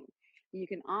seedling. You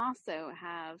can also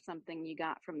have something you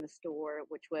got from the store,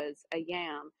 which was a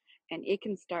yam, and it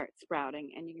can start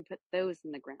sprouting, and you can put those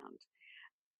in the ground.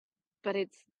 But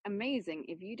it's amazing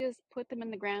if you just put them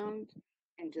in the ground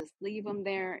and just leave them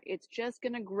there. It's just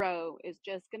going to grow, it's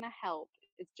just going to help,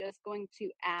 it's just going to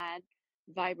add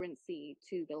vibrancy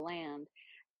to the land,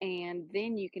 and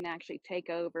then you can actually take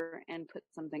over and put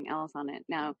something else on it.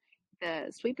 Now,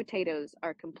 the sweet potatoes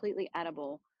are completely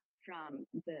edible, from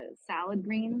the salad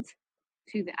greens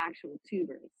to the actual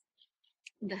tubers.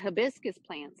 The hibiscus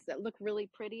plants that look really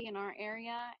pretty in our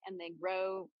area and they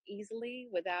grow easily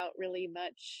without really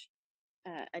much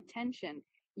attention,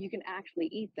 you can actually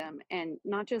eat them and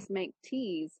not just make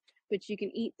teas, but you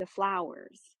can eat the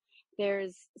flowers.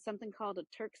 There's something called a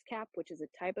Turk's cap, which is a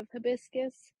type of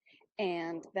hibiscus,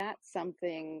 and that's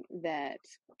something that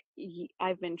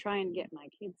I've been trying to get my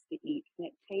kids to eat, and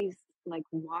it tastes like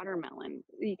watermelon.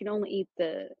 You can only eat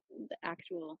the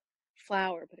actual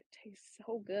flower, but it tastes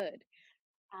so good.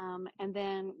 And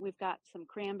then we've got some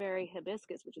cranberry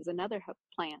hibiscus, which is another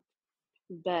plant,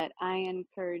 but I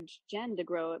encourage Jen to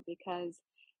grow it because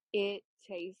it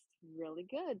tastes really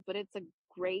good. But it's a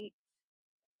great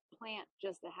plant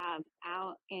just to have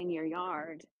out in your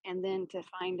yard, and then to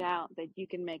find out that you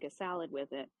can make a salad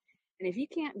with it. And if you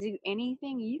can't do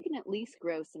anything, you can at least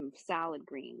grow some salad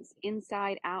greens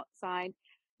inside, outside.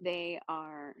 They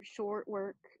are short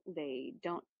work, they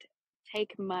don't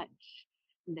take much,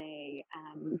 they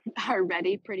are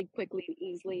ready pretty quickly and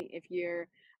easily if you're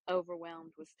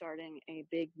overwhelmed with starting a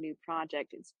big new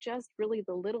project. It's just really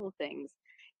the little things.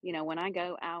 When I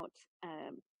go out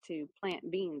to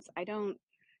plant beans, I don't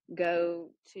go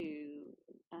to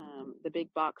the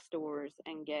big box stores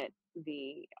and get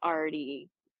the already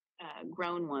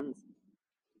grown ones.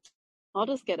 I'll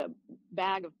just get a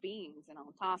bag of beans and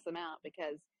I'll toss them out,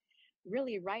 because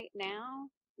really right now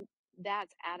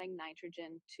that's adding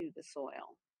nitrogen to the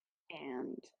soil.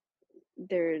 And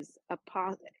there's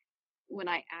when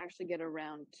I actually get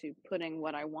around to putting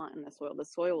what I want in the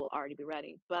soil will already be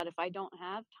ready. But if I don't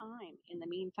have time in the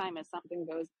meantime, if something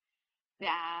goes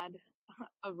bad,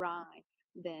 awry,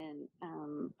 then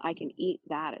I can eat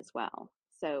that as well.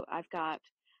 So I've got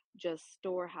just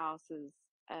storehouses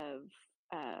of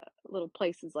little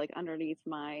places like underneath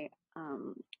my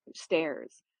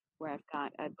stairs, where I've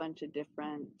got a bunch of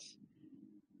different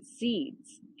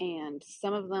seeds, and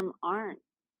some of them aren't.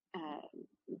 Uh,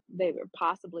 they were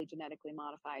possibly genetically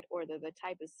modified, or they're the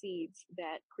type of seeds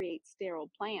that create sterile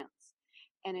plants,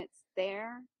 and it's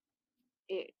there.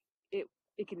 It it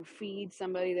it can feed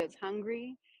somebody that's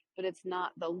hungry, but it's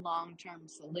not the long-term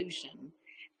solution.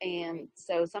 And Right.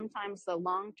 so sometimes the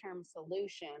long-term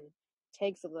solution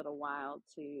takes a little while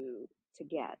to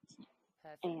get.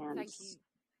 Perfect. And Thank you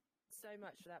so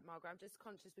much for that, Margaret. I'm just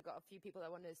conscious we've got a few people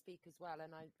that want to speak as well,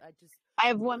 and I just I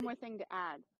have one wanted. more thing to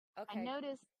add. I Okay.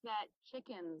 noticed that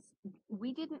chickens,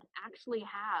 we didn't actually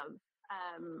have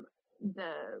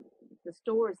the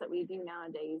stores that we do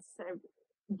nowadays serve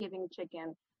giving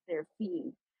chicken their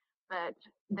feed, but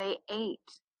they ate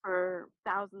for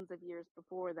thousands of years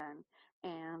before then.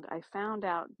 And I found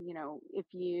out, if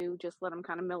you just let them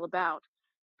kind of mill about,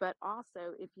 but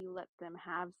also if you let them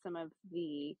have some of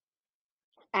the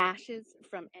ashes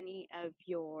from any of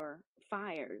your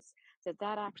fires,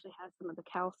 that actually has some of the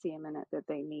calcium in it that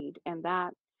they need, and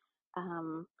that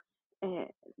um,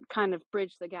 it kind of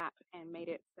bridged the gap and made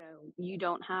it so you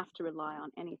don't have to rely on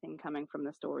anything coming from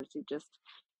the stores.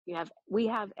 We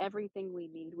have everything we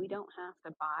need. We don't have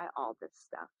to buy all this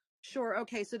stuff. Sure.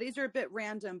 Okay. So these are a bit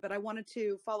random, but I wanted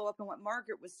to follow up on what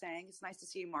Margaret was saying. It's nice to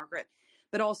see you, Margaret,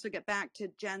 but also get back to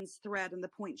Jen's thread and the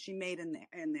point she made in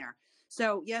there.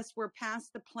 So yes, we're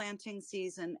past the planting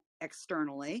season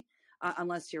externally,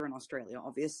 unless you're in Australia,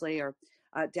 obviously, or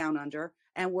down under,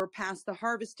 and we're past the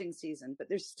harvesting season, but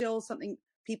there's still something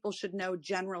people should know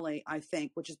generally, I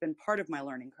think, which has been part of my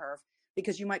learning curve,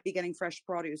 because you might be getting fresh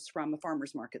produce from a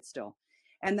farmer's market still.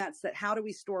 And that's that. How do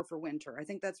we store for winter? I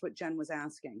think that's what Jen was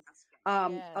asking.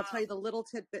 I'll tell you the little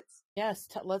tidbits. Yes,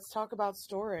 let's talk about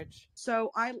storage.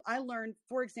 So I learned,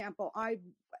 for example, I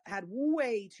had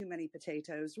way too many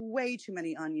potatoes, way too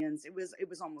many onions. It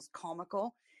was almost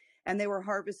comical, and they were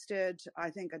harvested. I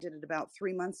think I did it about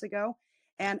 3 months ago.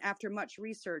 And after much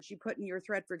research, you put in your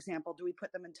thread, for example, do we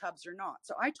put them in tubs or not?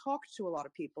 So I talked to a lot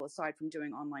of people aside from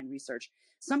doing online research.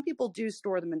 Some people do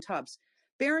store them in tubs.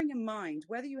 Bearing in mind,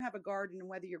 whether you have a garden and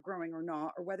whether you're growing or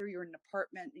not, or whether you're in an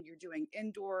apartment and you're doing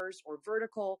indoors or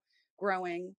vertical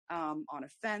growing on a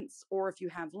fence, or if you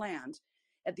have land,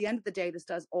 at the end of the day, this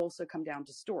does also come down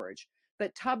to storage.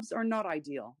 But tubs are not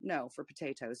ideal, no, for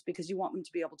potatoes, because you want them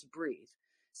to be able to breathe.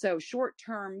 So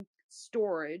short-term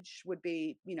storage would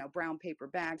be, brown paper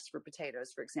bags for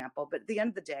potatoes, for example. But at the end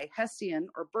of the day, Hessian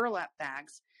or burlap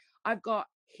bags, I've got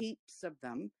heaps of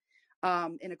them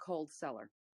in a cold cellar.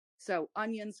 So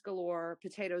onions galore,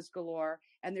 potatoes galore,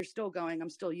 and they're still going.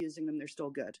 I'm still using them. They're still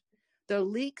good. The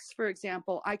leeks, for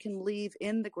example, I can leave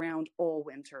in the ground all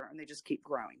winter and they just keep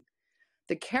growing.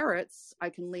 The carrots, I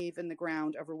can leave in the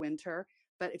ground over winter,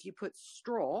 but if you put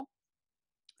straw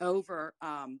over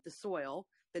the soil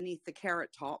beneath the carrot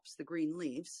tops, the green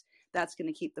leaves, that's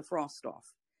going to keep the frost off.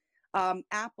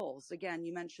 Apples, again,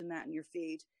 you mentioned that in your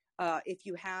feed. If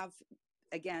you have,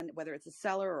 again, whether it's a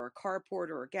cellar or a carport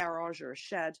or a garage or a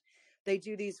shed, they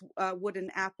do these wooden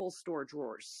apple store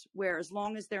drawers, where as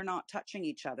long as they're not touching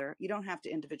each other, you don't have to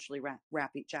individually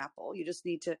wrap each apple. You just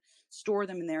need to store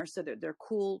them in there so that they're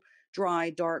cool,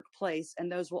 dry, dark place, and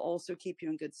those will also keep you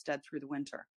in good stead through the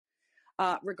winter.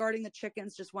 Regarding the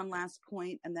chickens, just one last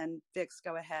point, and then Vix,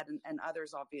 go ahead, and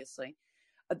others, obviously.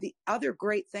 The other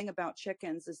great thing about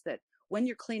chickens is that when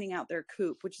you're cleaning out their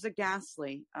coop, which is a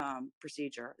ghastly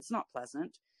procedure, it's not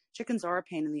pleasant. Chickens are a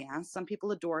pain in the ass. Some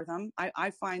people adore them. I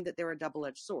find that they're a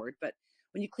double-edged sword. But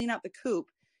when you clean out the coop,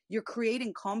 you're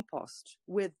creating compost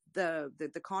with the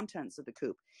contents of the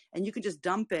coop. And you can just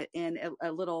dump it in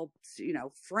a little,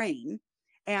 frame,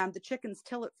 and the chickens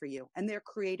till it for you. And they're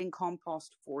creating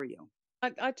compost for you.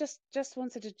 I just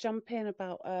wanted to jump in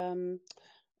about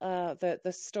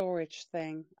the storage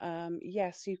thing.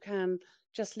 Yes, you can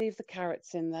just leave the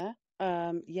carrots in there.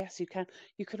 Yes, you can.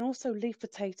 You can also leave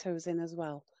potatoes in as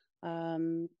well.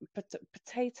 But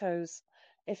potatoes,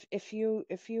 if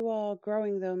you are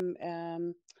growing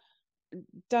them,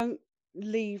 don't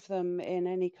leave them in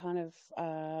any kind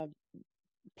of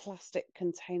plastic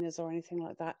containers or anything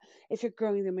like that. If you're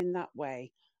growing them in that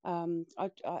way,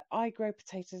 I grow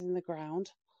potatoes in the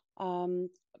ground, and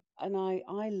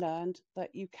I learned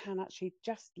that you can actually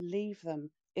just leave them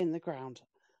in the ground,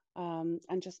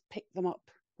 and just pick them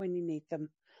up when you need them.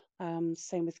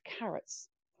 Same with carrots,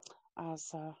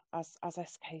 as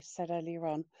SK said earlier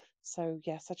on. So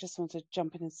yes, I just wanted to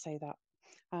jump in and say that.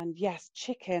 And yes,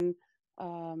 chicken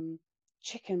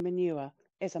manure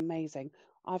is amazing.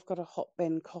 I've got a hot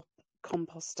bin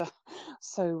composter,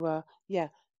 so yeah,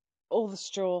 all the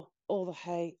straw, all the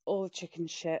hay, all the chicken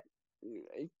shit,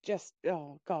 just,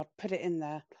 oh God, put it in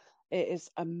there. It is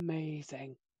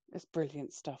amazing. It's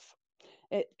brilliant stuff.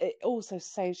 It also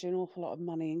saves you an awful lot of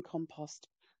money in compost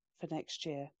for next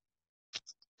year.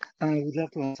 I would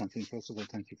love to add something. First of all,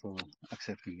 thank you for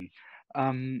accepting me.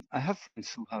 I have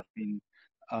friends who have been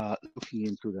looking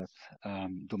into that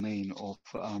domain of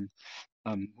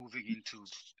moving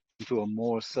into a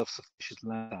more self-sufficient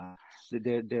land.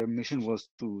 Their mission was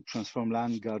to transform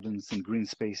land, gardens, and green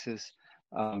spaces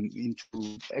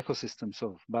into ecosystems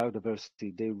of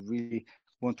biodiversity. They really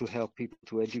want to help people,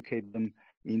 to educate them,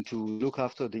 into look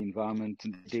after the environment.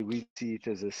 They really see it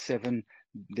as a 7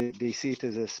 they see it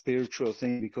as a spiritual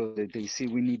thing because they see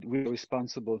we're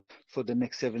responsible for the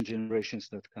next 7 generations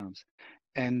that comes.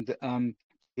 And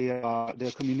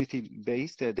they're community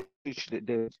based. I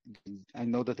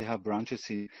know that they have branches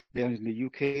they're in the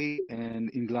UK and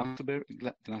in Glastonbury,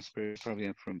 probably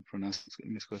I'm pronouncing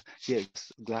miscorrect. Yeah,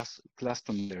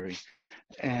 Glastonbury.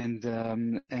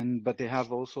 But they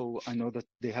have also, I know that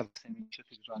they have the same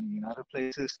initiatives running in other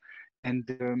places. And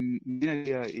their main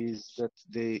idea is that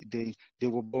they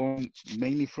were born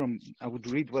mainly from, I would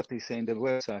read what they say in their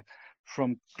website,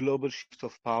 from global shift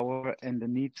of power and the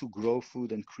need to grow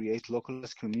food and create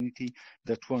localized community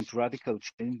that want radical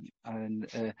change and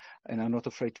are not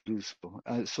afraid to do so.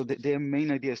 So their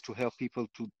main idea is to help people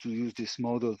to use this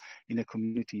model in a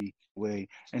community way.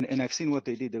 And I've seen what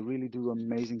they did. They really do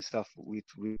amazing stuff with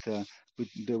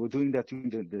they were doing that during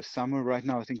the summer. Right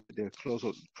now, I think their clothes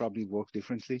will probably work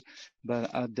differently, but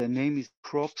the name is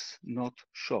Crops Not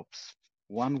Shops.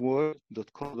 One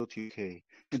word.co.uk.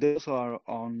 And they also are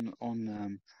on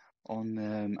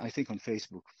I think on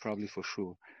Facebook, probably for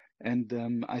sure. And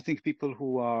I think people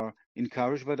who are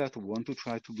encouraged by that, who want to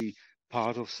try to be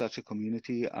part of such a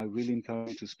community, I really encourage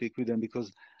you to speak with them,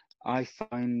 because I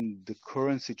find the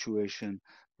current situation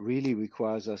really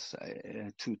requires us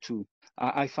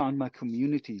I found my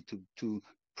community to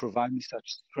provide me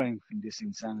such strength in this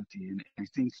insanity. And I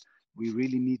think we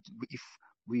really need, if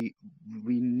we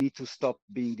need to stop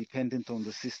being dependent on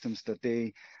the systems that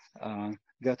they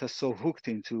got us so hooked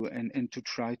into, and to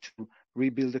try to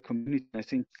rebuild the community. I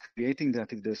think creating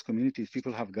that, if there's communities,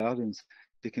 people have gardens,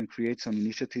 they can create some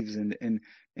initiatives and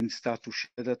start to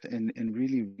share that and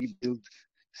really rebuild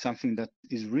something that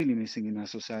is really missing in our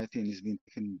society and is being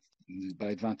taken by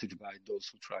advantage by those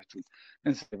who try to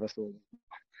enslave us all.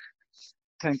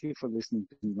 Thank you for listening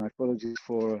to me. My apologies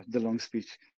for the long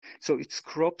speech. So it's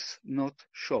Crops Not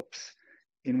Shops,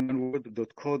 in one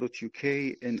word.co.uk,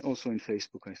 and also in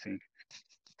Facebook, I think.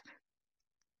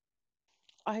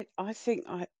 I think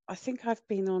I've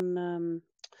been on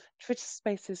Twitter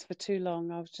Spaces for too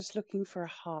long. I was just looking for a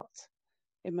heart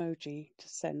emoji to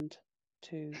send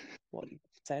to what you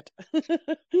said.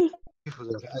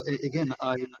 Again,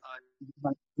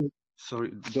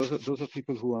 sorry, those are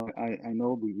people who I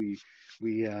know.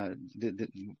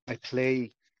 I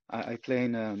play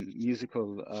in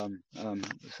musical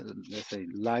let's say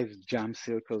live jam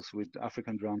circles with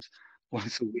African drums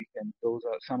once a week, and those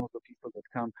are some of the people that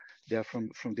come. They are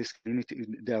from this community.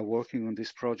 They are working on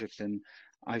this project, and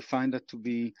I find that to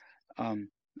be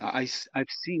I've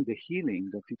seen the healing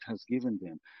that it has given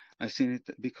them. I've seen it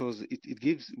because it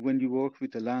gives, when you work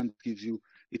with the land,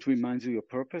 it reminds you your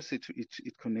purpose. It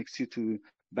connects you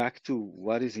back to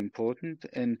what is important,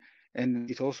 and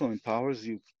it also empowers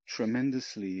you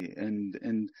tremendously.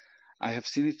 And I have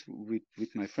seen it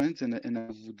with my friends, and I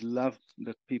would love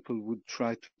that people would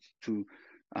try to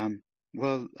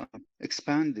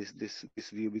expand this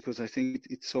view, because I think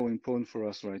it's so important for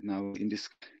us right now in this,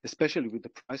 especially with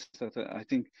the prices that I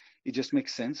think it just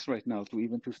makes sense right now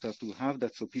to start to have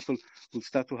that, so people will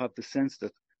start to have the sense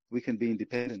that we can be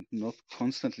independent, not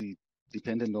constantly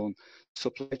dependent on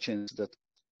supply chains that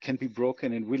can be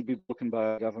broken and will be broken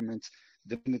by governments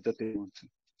the minute that they want to.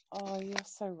 Oh, you're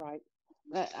so right.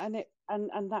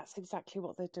 And that's exactly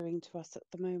what they're doing to us at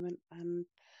the moment. And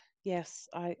yes,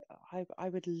 I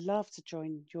would love to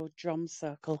join your drum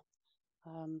circle.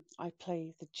 I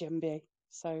play the djembe,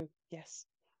 so yes,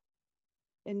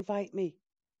 invite me.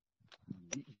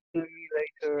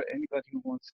 Later, anybody who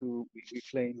wants to be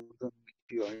playing with them,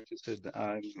 if you are interested,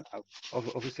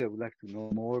 obviously I would like to know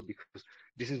more, because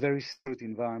this is a very sacred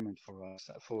environment for us.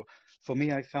 For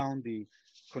me, I found the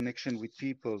connection with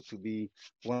people to be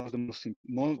one of the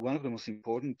most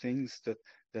important things that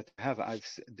I have.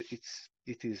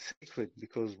 It is sacred,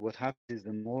 because what happens is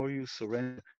the more you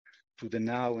surrender to the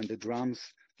now, and the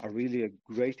drums are really a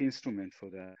great instrument for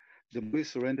that. The more you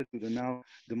surrender to the now,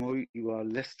 the more you are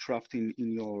less trapped in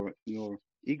your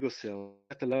ego cell.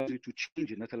 That allows you to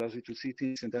change, and that allows you to see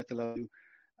things, and that allows you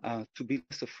to be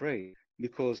less afraid,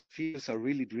 because fears are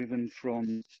really driven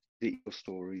from the ego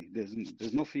story.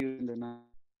 There's no fear in the now.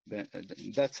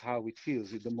 That's how it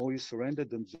feels. The more you surrender,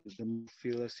 the more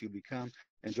fearless you become.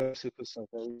 And drum circles are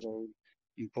very, very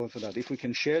important for that. If we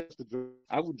can share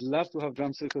I would love to have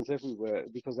drum circles everywhere,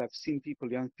 because I've seen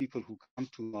young people who come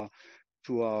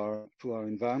to our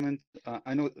environment.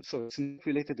 I know, so it's not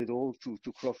related at all to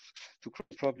crop.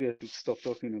 Probably I should stop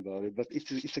talking about it, but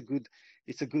it's a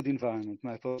good environment.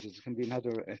 My apologies. It can be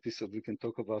another episode. We can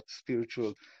talk about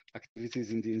spiritual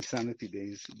activities in the insanity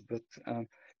days. But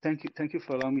thank you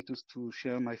for allowing me to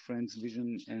share my friend's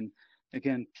vision. And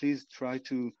again, please try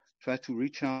to try to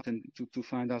reach out and to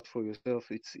find out for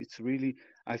yourself. It's really,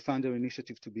 I found their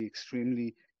initiative to be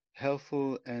extremely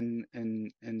helpful and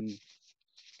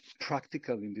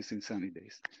practical in these insanity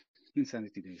days.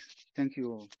 Thank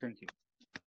you all. Thank you.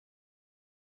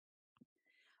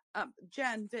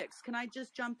 Jen, Vix, can I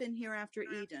just jump in here after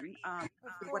Eden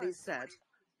for what he course. said?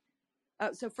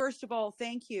 So first of all,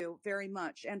 thank you very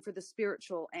much, and for the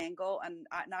spiritual angle. And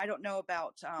I don't know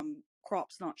about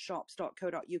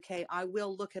cropsnotshops.co.uk. I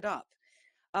will look it up,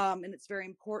 and it's very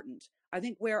important. I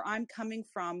think where I'm coming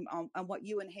from on what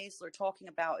you and Hazel are talking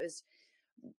about is,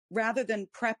 rather than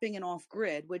prepping and off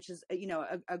grid, which is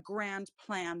a grand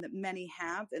plan that many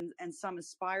have and some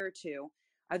aspire to,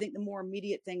 I think the more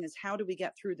immediate thing is, how do we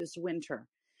get through this winter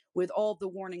with all the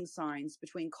warning signs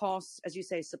between costs, as you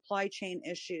say, supply chain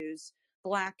issues,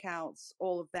 blackouts,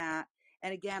 all of that.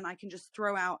 And again, I can just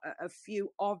throw out a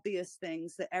few obvious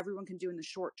things that everyone can do in the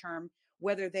short term,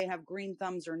 whether they have green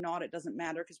thumbs or not. It doesn't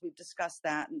matter, because we've discussed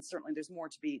that, and certainly there's more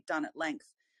to be done at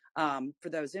length for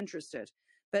those interested.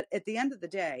 But at the end of the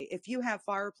day, if you have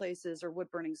fireplaces or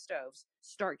wood burning stoves,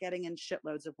 start getting in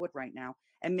shitloads of wood right now,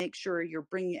 and make sure you're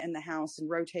bringing it in the house and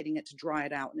rotating it to dry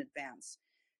it out in advance.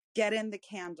 Get in the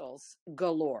candles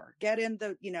galore. Get in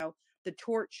the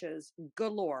torches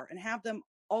galore, and have them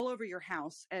all over your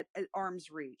house at arm's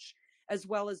reach, as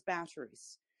well as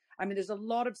batteries. I mean, there's a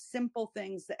lot of simple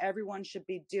things that everyone should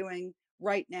be doing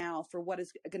right now for what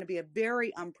is going to be a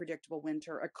very unpredictable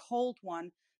winter, a cold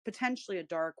one, potentially a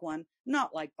dark one,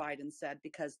 not like Biden said,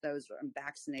 because those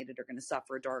unvaccinated are going to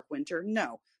suffer a dark winter.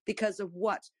 No, because of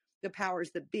what the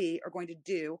powers that be are going to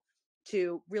do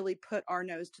to really put our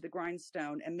nose to the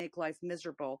grindstone and make life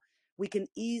miserable. We can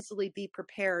easily be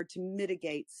prepared to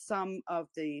mitigate some of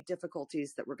the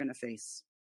difficulties that we're going to face.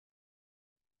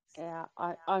 Yeah,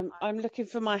 I'm looking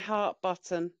for my heart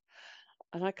button,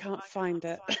 and I can't find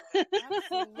it.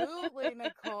 Absolutely,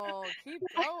 Nicole. Keep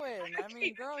going. I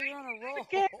mean, girl, you're on a roll.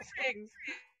 Forget things.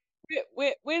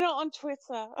 We're not on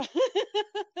Twitter.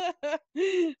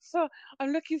 So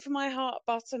I'm looking for my heart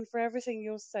button for everything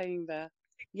you're saying there.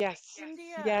 Yes,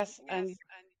 India. yes, and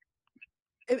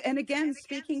And again,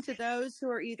 speaking to those who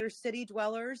are either city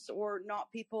dwellers or not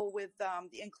people with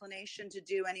the inclination to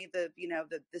do any of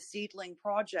the seedling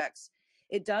projects,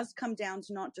 it does come down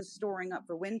to not just storing up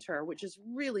for winter, which is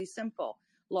really simple.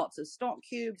 Lots of stock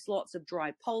cubes, lots of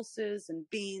dry pulses and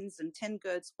beans and tin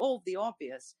goods, all of the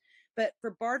obvious. But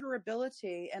for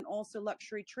barterability and also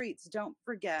luxury treats, don't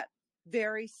forget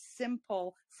very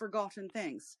simple, forgotten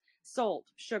things: salt,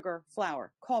 sugar,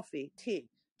 flour, coffee, tea,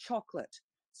 chocolate,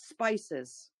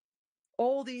 spices.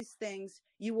 All these things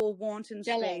you will want in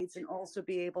Jello. spades, and also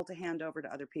be able to hand over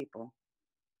to other people.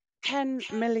 10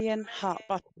 million heart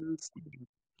buttons.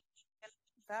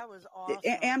 That was awesome.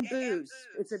 And booze.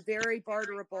 It's a very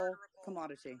barterable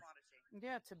commodity.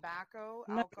 Yeah, tobacco,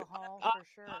 No, alcohol, for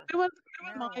sure. no one's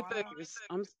having my Marijuana.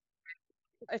 booze.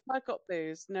 If I got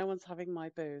booze, no one's having my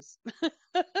booze.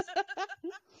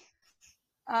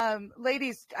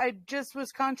 Ladies, I just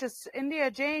was conscious.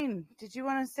 India, Jane, did you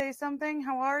want to say something?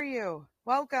 How are you?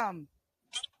 Welcome.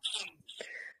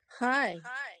 Hi.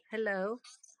 Hello.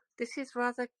 This is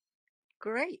rather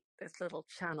great, this little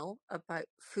channel about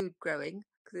food growing,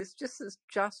 because this is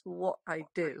just what I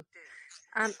do.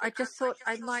 And I just thought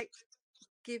I might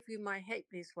give you my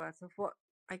halfpenny's worth of what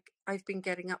I've been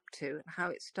getting up to and how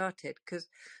it started, because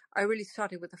I really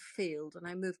started with a field, and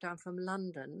I moved down from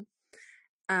London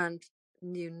and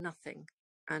knew nothing.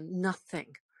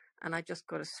 And I just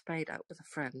got a spade out with a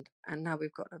friend, and now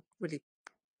we've got a really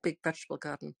big vegetable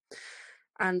garden.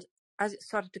 And as it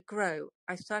started to grow,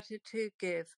 I started to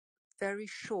give very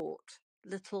short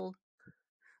little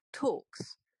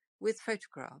talks with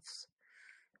photographs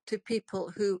to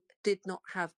people who did not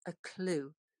have a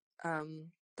clue.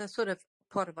 They're sort of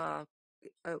part of our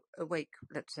awake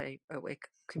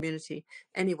community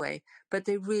anyway, but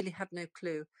they really had no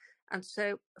clue. And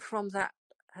so from that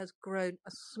has grown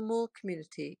a small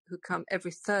community who come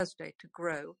every Thursday to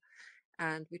grow,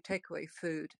 and we take away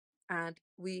food, and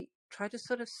we try to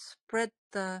sort of spread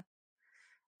the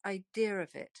idea of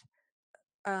it,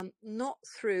 not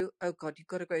through, oh God, you've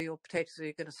got to grow your potatoes or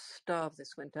you're going to starve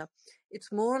this winter.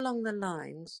 It's more along the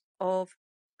lines of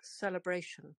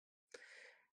celebration.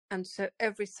 And so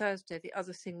every Thursday, the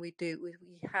other thing we do is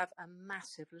we have a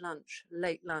massive lunch,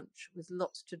 late lunch, with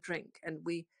lots to drink, and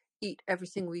we eat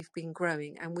everything we've been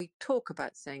growing, and we talk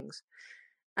about things.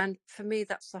 And for me,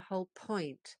 that's the whole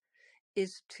point,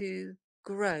 is to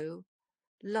grow,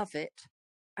 love it.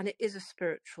 And it is a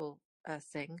spiritual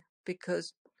thing,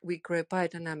 because we grow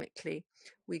biodynamically.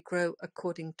 We grow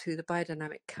according to the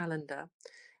biodynamic calendar.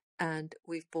 and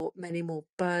we've brought many more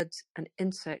birds and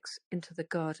insects into the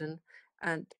garden,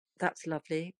 and that's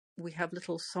lovely. We have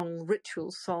little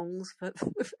ritual songs for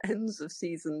ends of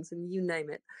seasons and you name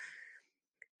it,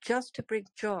 just to bring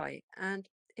joy. And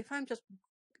if I'm just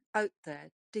out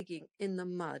there digging in the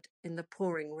mud, in the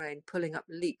pouring rain, pulling up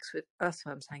leeks with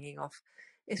earthworms hanging off,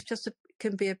 it's just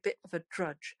can be a bit of a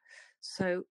drudge.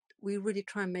 So we really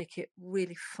try and make it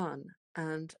really fun.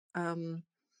 And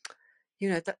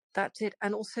that's it.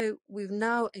 And also we're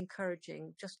now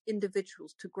encouraging just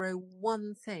individuals to grow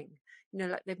one thing,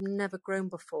 like they've never grown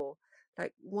before.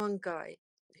 Like one guy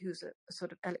who's a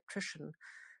sort of electrician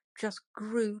just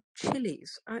grew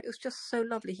chilies. It was just so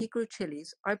lovely. He grew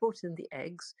chilies. I brought in the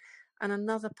eggs, and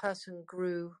another person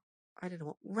grew, I don't know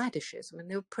what, radishes. I mean,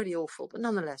 they were pretty awful, but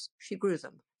nonetheless, she grew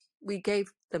them. We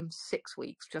gave them 6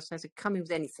 weeks, just as it come in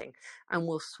with anything, and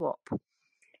we'll swap.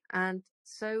 And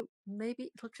so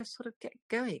maybe it'll just sort of get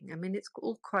going. I mean, it's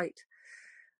all quite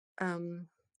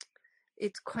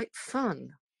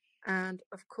fun. And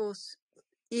of course,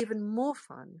 even more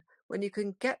fun when you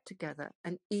can get together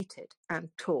and eat it and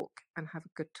talk and have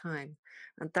a good time.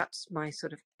 And that's my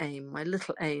sort of aim, my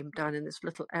little aim down in this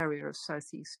little area of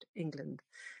southeast England.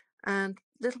 And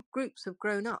little groups have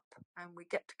grown up and we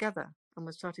get together and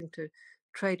we're starting to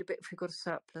trade a bit if we've got a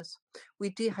surplus.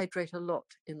 We dehydrate a lot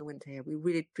in the winter here. We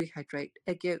really dehydrate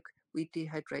egg yolk. We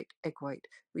dehydrate egg white.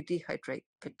 We dehydrate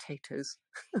potatoes,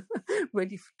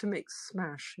 ready to make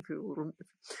smash.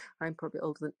 I'm probably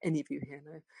older than any of you here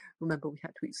now. Remember, we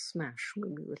had to eat smash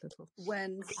when we were little.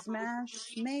 When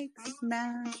smash makes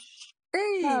smash.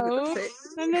 Hey, No,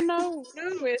 that's it. no.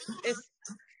 It's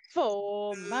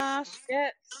for mash,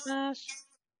 get smash.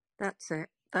 That's it.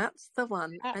 That's the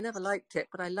one. I never liked it,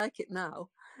 but I like it now.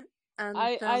 And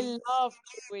I love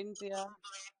you, India.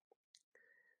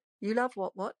 You love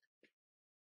what?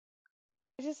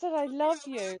 I just said I love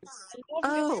you.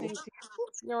 I love listening to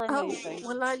you. You're amazing.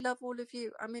 Well, I love all of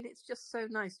you. I mean, it's just so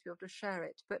nice to be able to share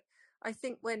it. But I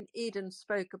think when Eden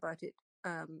spoke about it,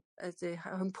 how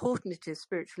important it is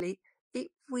spiritually,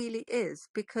 it really is,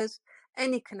 because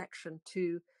any connection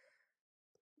to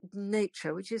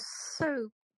nature, which is so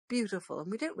beautiful,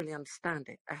 and we don't really understand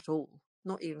it at all,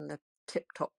 not even the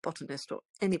tip-top botanist or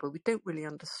anybody, we don't really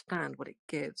understand what it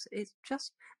gives. It's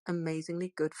just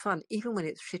amazingly good fun. Even when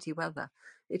it's shitty weather,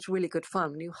 it's really good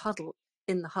fun when you huddle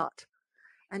in the hut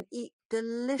and eat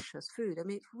delicious food. I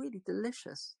mean, it's really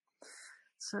delicious.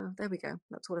 So there we go.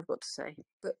 That's what I've got to say.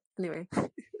 But anyway,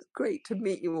 it's great to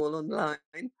meet you all online.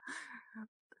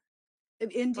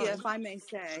 India, if I may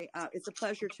say, it's a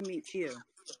pleasure to meet you.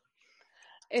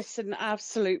 It's an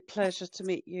absolute pleasure to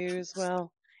meet you as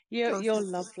well. You're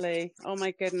lovely. Oh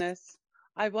my goodness.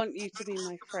 I want you to be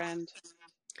my friend.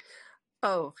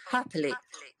 Oh, happily.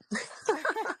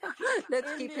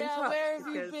 Let's India, keep in touch. where have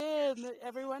you been?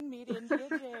 Everyone meet India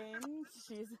Jane.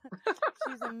 She's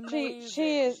amazing.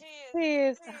 She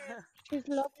is. She's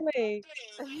lovely.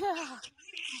 Yeah.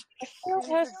 I feel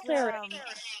her spirit.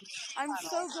 I'm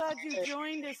so glad you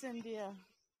joined us, India.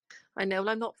 I know. Well,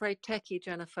 I'm not very techie,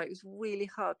 Jennifer. It was really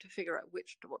hard to figure out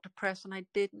what to press, and I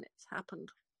did, and it's happened.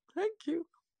 Thank you.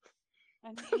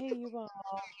 And here you are.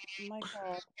 Oh my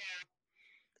God.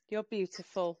 You're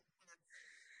beautiful.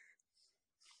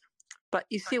 But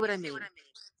you see what I mean.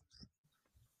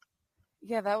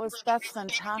 Yeah, that's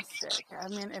fantastic. I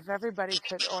mean, if everybody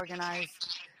could organize,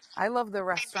 I love the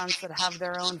restaurants that have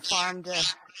their own farm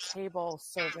to table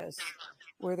service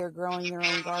where they're growing their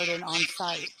own garden on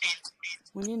site.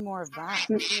 We need more of that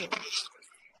too.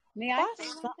 May I say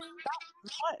one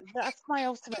thing? That's my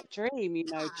ultimate dream,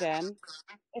 Jen.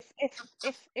 If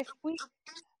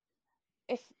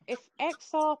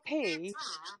XRP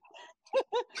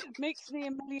makes me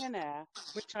a millionaire,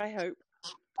 which I hope,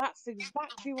 that's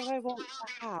exactly what I want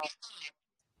to have.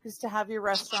 Is to have your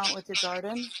restaurant with your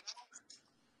garden?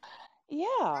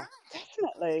 Yeah,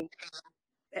 definitely.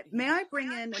 May I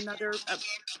bring in another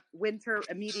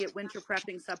immediate winter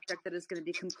prepping subject that is going to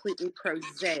be completely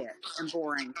prosaic and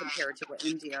boring compared to what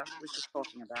India was just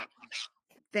talking about?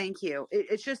 Thank you.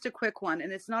 It's just a quick one,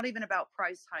 and it's not even about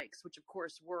price hikes, which of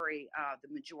course worry the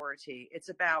majority. It's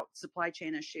about supply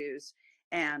chain issues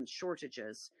and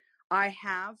shortages. I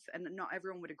have, and not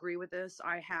everyone would agree with this,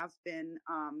 I have been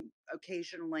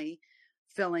occasionally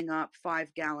filling up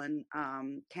 5-gallon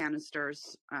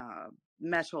canisters,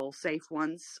 metal safe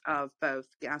ones, of both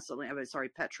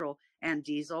petrol and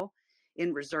diesel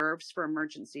in reserves for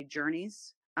emergency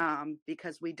journeys,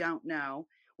 because we don't know.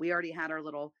 We already had our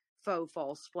little faux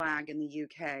false flag in the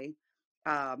UK,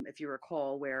 if you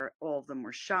recall, where all of them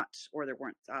were shut or there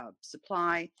weren't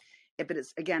supply. but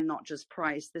it's, again, not just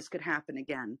price. This could happen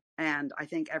again. And I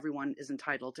think everyone is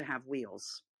entitled to have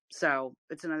wheels. So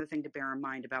it's another thing to bear in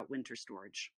mind about winter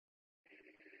storage.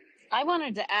 I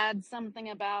wanted to add something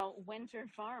about winter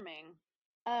farming.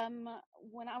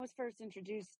 When I was first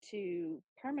introduced to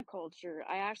permaculture,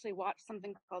 I actually watched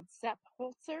something called Sepp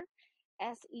Holzer,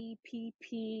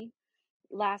 SEPP,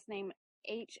 last name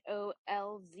HOLZER.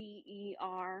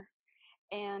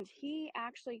 And he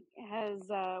actually has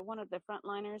one of the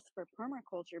frontliners for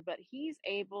permaculture, but he's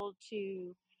able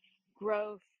to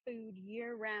grow food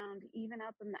year round, even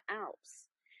up in the Alps.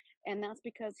 And that's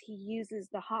because he uses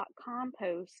the hot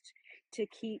compost to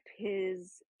keep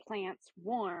his plants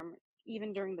warm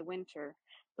even during the winter.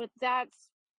 But that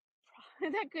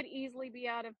could easily be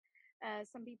out of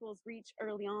some people's reach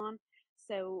early on.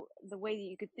 So the way that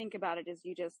you could think about it is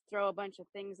you just throw a bunch of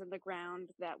things in the ground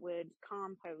that would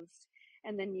compost,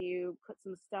 and then you put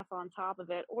some stuff on top of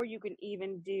it, or you can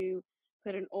even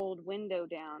put an old window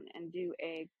down and do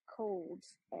a cold,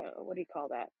 what do you call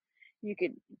that? You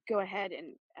could go ahead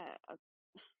and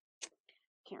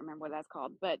can't remember what that's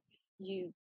called, but you're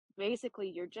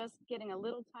just getting a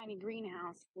little tiny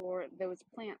greenhouse for those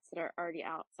plants that are already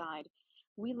outside.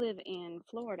 We live in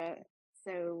Florida,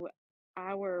 so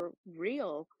our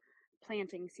real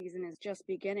planting season is just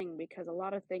beginning because a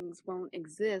lot of things won't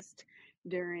exist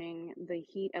during the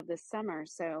heat of the summer.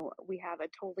 So we have a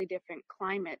totally different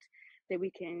climate that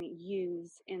we can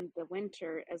use in the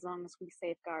winter as long as we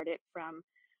safeguard it from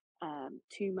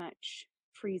too much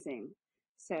freezing.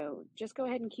 So just go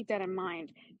ahead and keep that in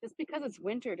mind. Just because it's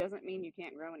winter doesn't mean you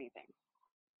can't grow anything.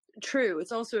 True.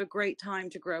 It's also a great time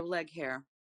to grow leg hair.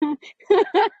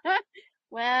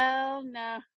 Well,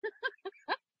 no.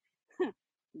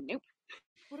 Nope.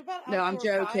 What about No, I'm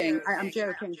outdoor joking. fires? I'm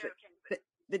joking.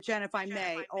 But Jen, if I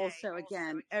may, also,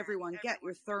 again, everyone get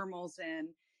your thermals in,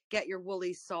 get your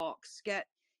woolly socks, get,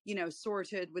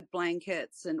 sorted with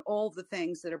blankets and all the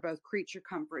things that are both creature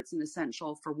comforts and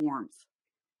essential for warmth.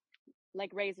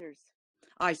 Like razors.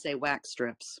 I say wax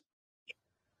strips.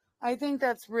 I think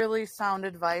that's really sound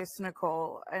advice,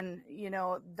 Nicole. And,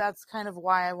 that's kind of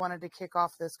why I wanted to kick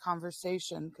off this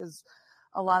conversation, because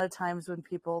a lot of times when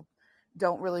people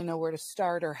don't really know where to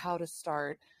start or how to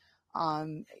start,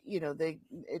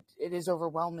 it is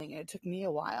overwhelming. It took me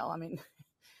a while. I mean,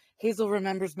 Hazel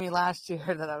remembers me last year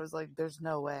that I was like, there's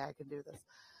no way I can do this.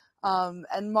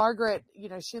 And Margaret,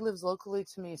 she lives locally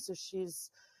to me, so she's,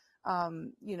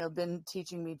 been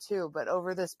teaching me too. But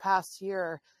over this past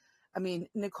year, I mean,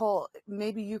 Nicole,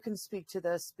 maybe you can speak to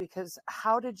this, because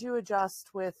how did you adjust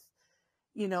with,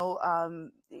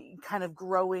 kind of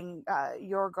growing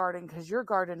your garden? Because your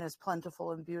garden is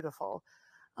plentiful and beautiful,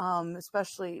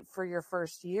 especially for your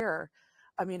first year.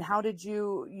 I mean, how did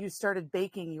you started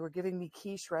baking? You were giving me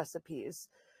quiche recipes.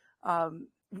 You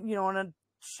want to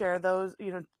share those,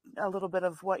 a little bit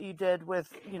of what you did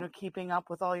with, keeping up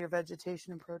with all your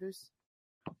vegetation and produce?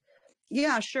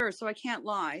 Yeah, sure. So I can't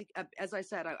lie. As I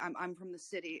said, I'm from the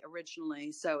city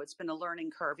originally, so it's been a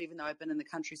learning curve. Even though I've been in the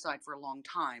countryside for a long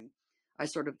time, I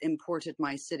sort of imported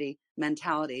my city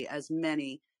mentality, as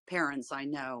many parents I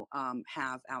know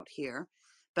have out here.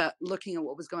 But looking at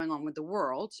what was going on with the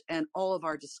world and all of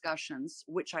our discussions,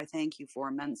 which I thank you for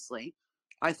immensely,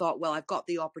 I thought, well, I've got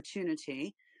the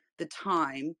opportunity, the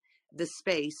time, the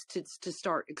space to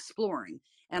start exploring.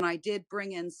 And I did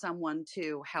bring in someone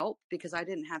to help, because I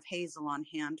didn't have Hazel on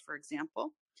hand, for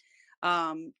example,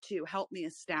 to help me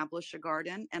establish a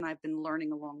garden. And I've been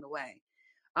learning along the way.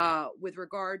 With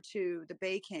regard to the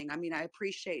baking, I mean, I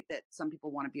appreciate that some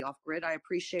people want to be off grid. I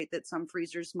appreciate that some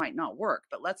freezers might not work.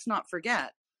 But let's not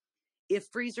forget, if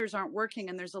freezers aren't working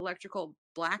and there's electrical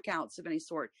blackouts of any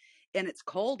sort and it's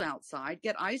cold outside,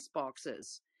 get ice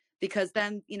boxes. Because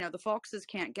then, the foxes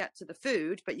can't get to the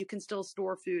food, but you can still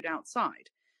store food outside.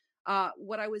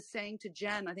 What I was saying to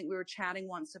Jen, I think we were chatting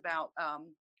once about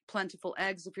plentiful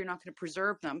eggs. If you're not going to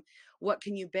preserve them, what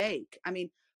can you bake? I mean,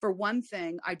 for one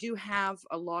thing, I do have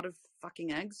a lot of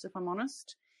fucking eggs, if I'm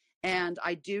honest, and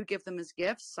I do give them as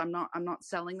gifts. I'm not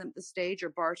selling them at the stage or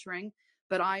bartering,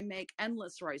 but I make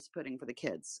endless rice pudding for the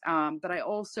kids. But I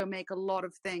also make a lot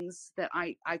of things that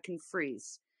I can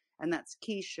freeze, and that's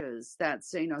quiches,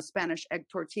 that's Spanish egg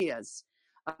tortillas.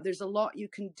 There's a lot you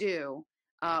can do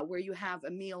where you have a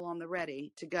meal on the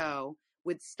ready to go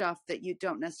with stuff that you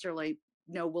don't necessarily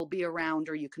know will be around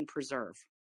or you can preserve.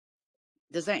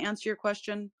 Does that answer your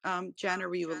question, Jen, or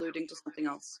were you alluding to something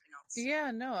else?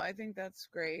 Yeah, no, I think that's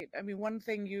great. I mean, one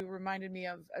thing you reminded me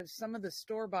of some of the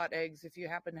store-bought eggs, if you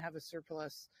happen to have a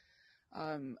surplus.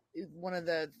 One of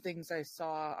the things I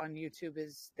saw on YouTube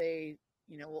is they,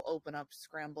 will open up,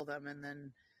 scramble them, and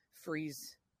then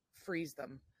freeze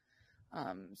them.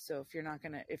 So if you're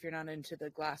not into the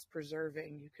glass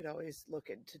preserving, you could always look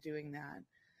into doing that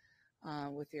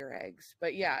with your eggs.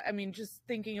 But yeah, I mean, just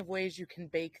thinking of ways you can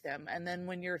bake them. And then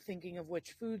when you're thinking of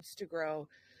which foods to grow,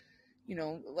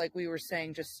 like we were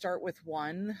saying, just start with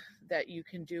one that you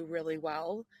can do really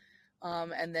well.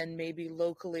 And then maybe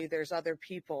locally there's other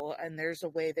people and there's a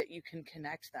way that you can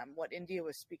connect them. What India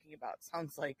was speaking about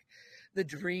sounds like the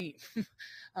dream.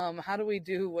 How do we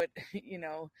do what,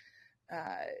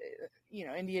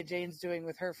 India Jane's doing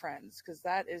with her friends? Because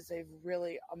that is a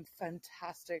really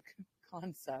fantastic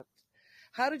concept.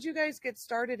 How did you guys get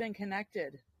started and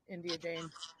connected, India Jane?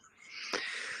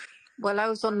 Well, I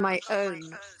was on my own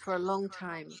for a long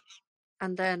time,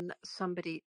 and then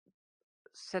somebody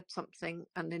said something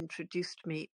and introduced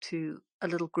me to a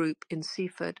little group in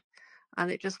Seaford, and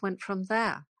it just went from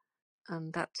there,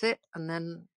 and that's it. And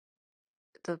then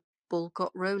the ball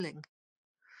got rolling.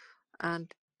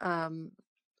 And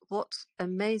what's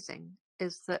amazing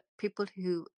is that people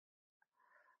who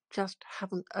just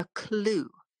haven't a clue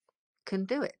can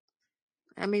do it.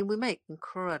 I mean, we make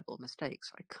incredible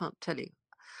mistakes. I can't tell you.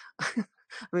 I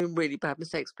mean, really bad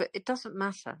mistakes, but it doesn't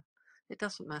matter. It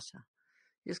doesn't matter.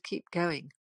 You just keep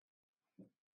going.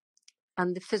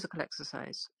 And the physical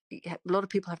exercise, a lot of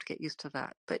people have to get used to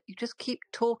that, but you just keep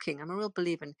talking. I'm a real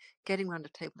believer in getting around a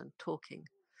table and talking.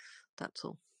 That's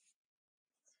all.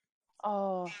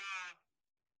 Oh,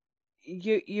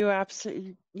 you're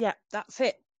absolutely, yeah, that's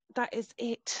it. That is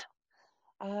it.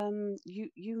 You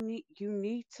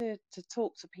need to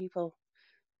talk to people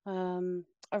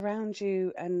around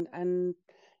you and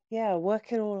yeah,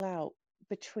 work it all out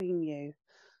between you.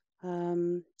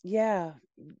 Yeah,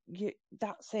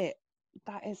 that's it.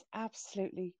 That is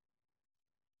absolutely,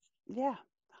 yeah,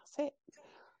 that's it.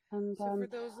 And So for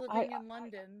those I living in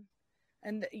London,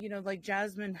 and like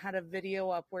Jasmine had a video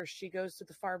up where she goes to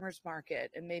the farmer's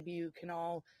market, and maybe you can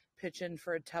all pitch in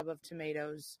for a tub of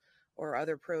tomatoes or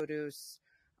other produce,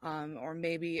 or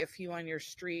maybe a few on your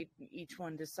street, each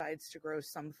one decides to grow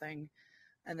something,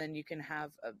 and then you can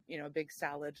have a big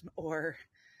salad. Or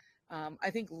I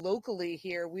think locally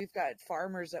here we've got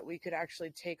farmers that we could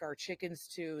actually take our chickens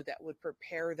to that would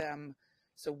prepare them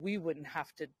so we wouldn't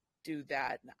have to do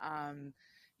that.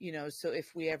 So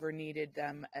if we ever needed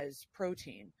them as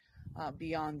protein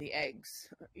beyond the eggs,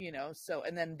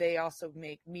 and then they also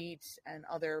make meat and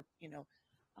other,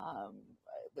 um,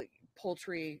 like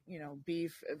poultry,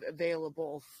 beef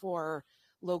available for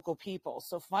local people.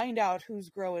 So find out who's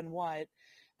growing what,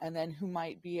 and then who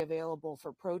might be available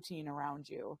for protein around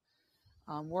you.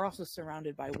 We're also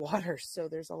surrounded by water, so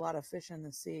there's a lot of fish in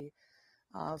the sea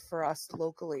for us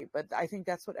locally. But I think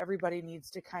that's what everybody needs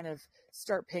to kind of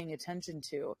start paying attention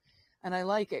to. And I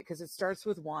like it because it starts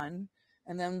with one,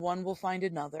 and then one will find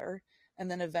another.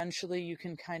 And then eventually you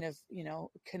can kind of,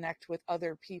 connect with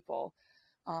other people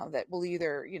that will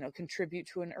either, contribute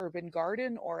to an urban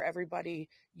garden, or everybody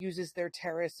uses their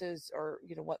terraces or,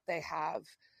 what they have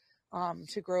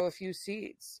to grow a few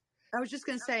seeds. I was just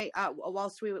going to say,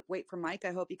 whilst we wait for Mike,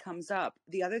 I hope he comes up.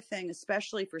 The other thing,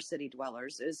 especially for city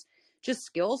dwellers, is just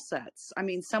skill sets. I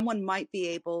mean, someone might be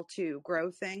able to grow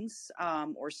things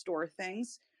or store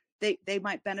things. They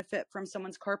might benefit from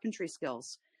someone's carpentry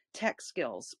skills, tech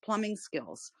skills, plumbing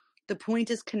skills. The point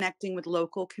is connecting with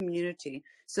local community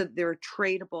so that there are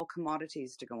tradable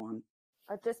commodities to go on.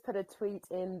 I've just put a tweet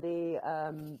in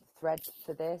the thread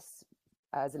for this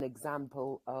as an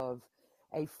example of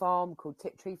a farm called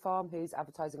Tiptree Farm who's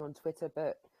advertising on Twitter,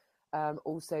 but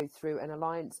also through an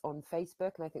alliance on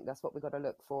Facebook. And I think that's what we've got to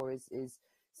look for is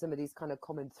some of these kind of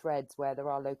common threads where there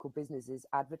are local businesses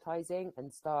advertising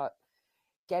and start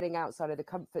getting outside of the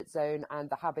comfort zone and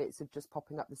the habits of just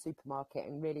popping up the supermarket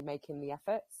and really making the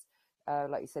efforts,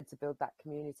 like you said, to build that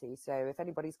community. So if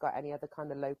anybody's got any other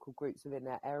kind of local groups within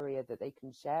their area that they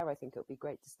can share, I think it would be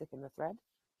great to stick in the thread.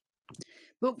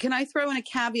 Well, can I throw in a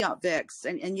caveat, Vix,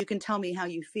 and you can tell me how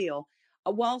you feel?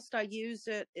 Whilst I use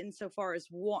it insofar as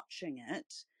watching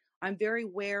it, I'm very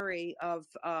wary of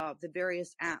the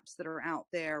various apps that are out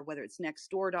there, whether it's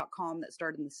nextdoor.com that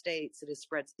started in the States, it has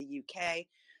spread to the UK.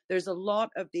 There's a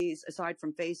lot of these, aside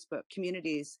from Facebook,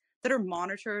 communities that are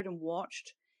monitored and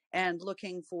watched and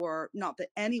looking for, not that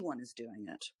anyone is doing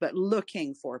it, but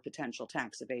looking for potential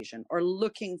tax evasion or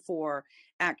looking for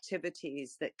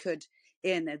activities that could,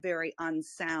 in a very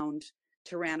unsound,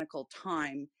 tyrannical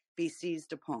time, be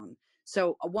seized upon.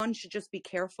 So one should just be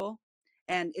careful.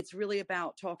 And it's really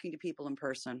about talking to people in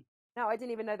person. No, I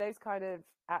didn't even know those kind of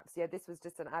apps. Yeah, this was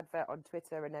just an advert on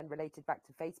Twitter and then related back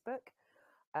to Facebook.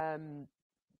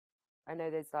 I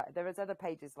know there is other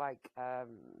pages like,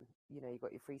 you've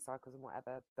got your free cycles and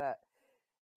whatever, but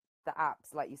the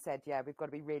apps, like you said, yeah, we've got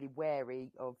to be really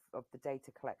wary of the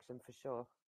data collection for sure.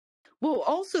 Well,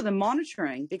 also the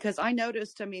monitoring, because I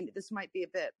noticed, I mean, this might be a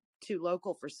bit too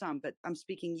local for some, but I'm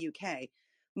speaking UK.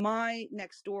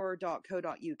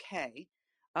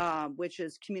 MyNextDoor.co.uk, which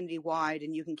is community wide,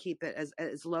 and you can keep it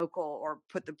as local or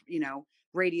put the,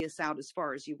 radius out as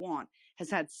far as you want,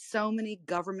 has had so many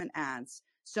government ads,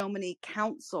 so many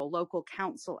local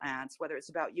council ads, whether it's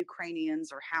about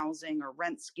Ukrainians or housing or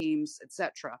rent schemes,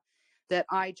 etc., that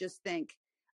I just think,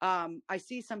 I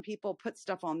see some people put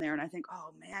stuff on there and I think,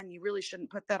 oh man, you really shouldn't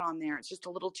put that on there. It's just a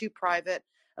little too private,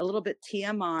 a little bit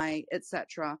TMI,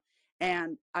 etc.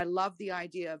 And I love the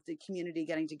idea of the community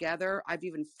getting together. I've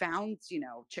even found,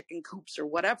 chicken coops or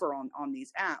whatever on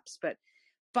these apps. But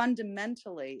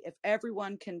fundamentally, if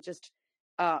everyone can just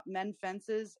mend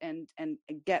fences and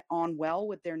get on well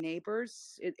with their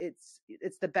neighbors, it's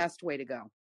the best way to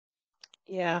go.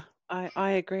 Yeah,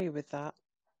 I agree with that.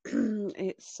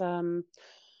 It's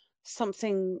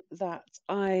something that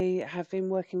I have been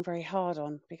working very hard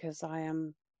on, because I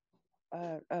am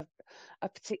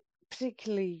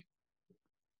particularly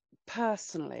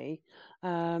personally,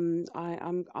 I'm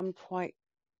quite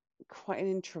an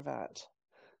introvert,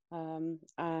 and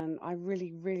I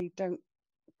really don't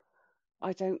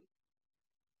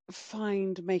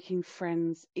find making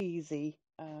friends easy,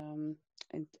 in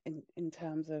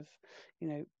terms of,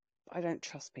 I don't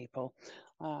trust people,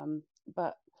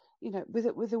 but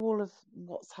with all of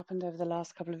what's happened over the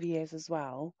last couple of years as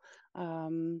well,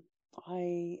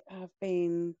 I have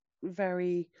been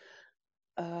very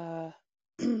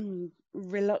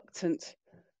reluctant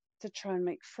to try and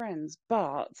make friends,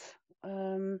 but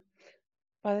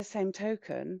by the same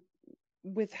token,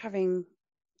 with having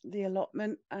the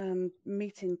allotment and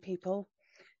meeting people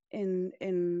in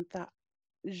that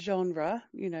genre,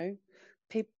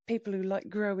 people who like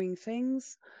growing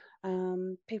things,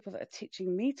 people that are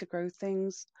teaching me to grow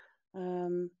things,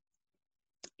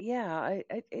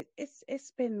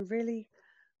 it's been really,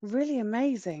 really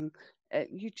amazing.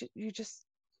 You just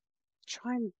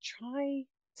try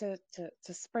to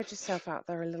spread yourself out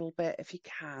there a little bit if you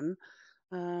can.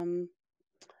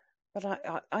 But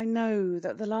I know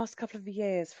that the last couple of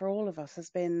years for all of us has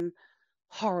been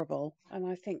horrible, and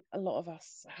I think a lot of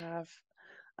us have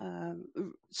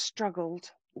struggled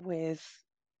with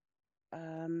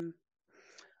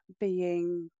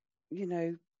being,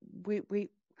 we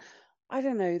I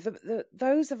don't know,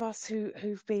 those of us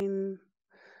who've been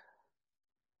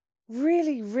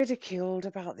really ridiculed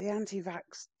about the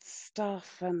anti-vax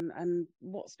stuff and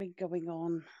what's been going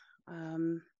on.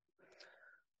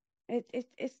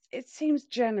 It seems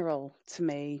general to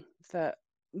me that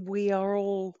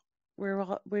we're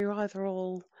either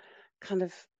all kind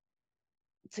of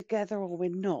together or we're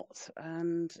not,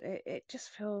 and it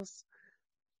just feels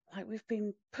like we've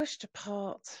been pushed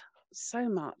apart so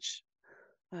much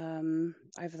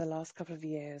over the last couple of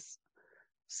years.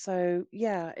 So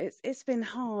yeah, it's been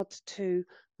hard to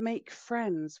make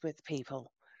friends with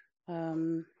people.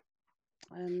 And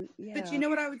yeah. But you know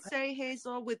what I would say,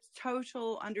 Hazel, with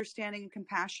total understanding and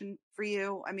compassion for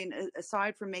you? I mean,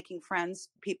 aside from making friends,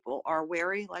 people are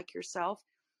wary like yourself.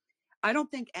 I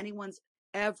don't think anyone's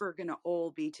ever going to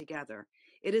all be together.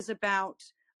 It is about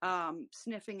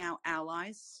sniffing out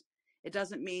allies. It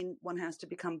doesn't mean one has to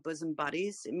become bosom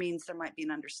buddies. It means there might be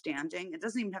an understanding. It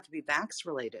doesn't even have to be vax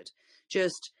related.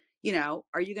 Just,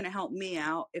 are you going to help me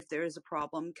out if there is a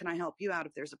problem? Can I help you out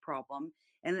if there's a problem?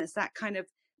 And it's that kind of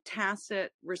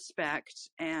tacit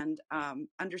respect and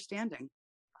understanding.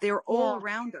 They're all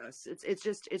around us. It's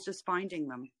just finding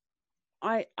them.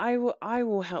 I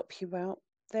will help you out.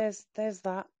 There's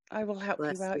that. I will help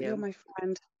you out. You're my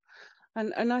friend.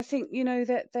 And I think,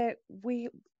 that we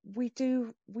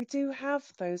do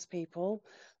have those people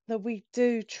that we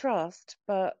do trust,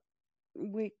 but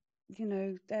there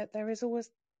is always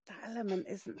that element,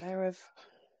 isn't there, of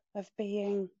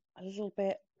being a little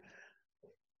bit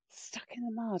stuck in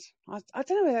the mud. I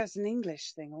don't know whether that's an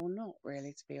English thing or not,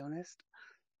 really, to be honest.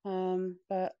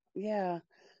 But yeah,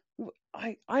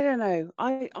 I don't know.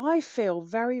 I feel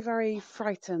very, very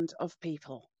frightened of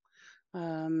people.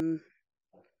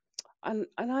 And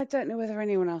I don't know whether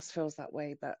anyone else feels that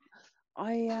way, but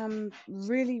I am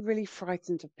really, really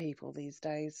frightened of people these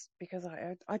days, because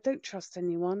I don't trust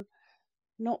anyone,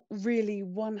 not really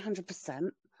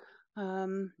 100%.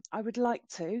 I would like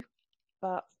to,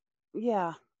 but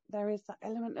yeah, there is that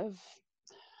element of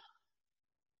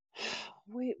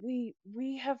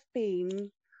we have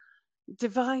been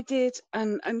divided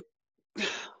and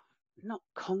not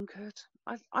conquered.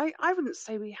 I wouldn't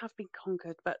say we have been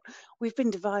conquered, but we've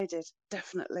been divided,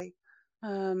 definitely.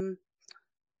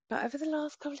 But over the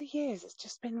last couple of years, it's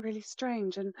just been really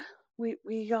strange, and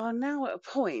we are now at a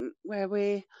point where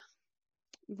we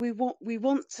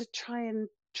want to try and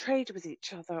trade with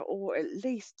each other, or at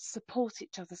least support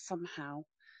each other somehow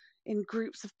in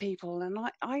groups of people. And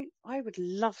I would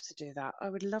love to do that. I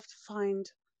would love to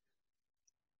find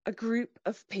a group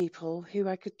of people who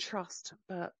I could trust.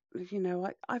 But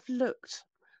I've looked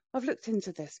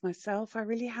into this myself. I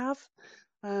really have.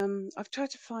 I've tried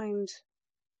to find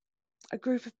a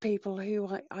group of people who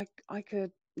I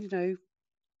could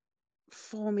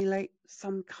formulate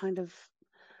some kind of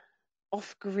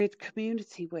off-grid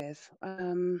community with,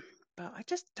 but I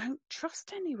just don't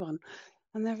trust anyone.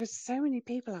 And there are so many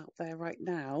people out there right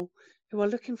now who are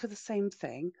looking for the same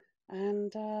thing,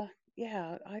 and they're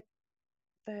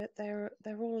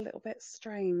all a little bit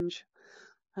strange,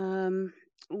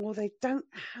 or they don't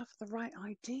have the right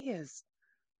ideas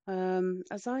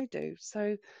as I do.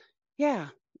 So yeah,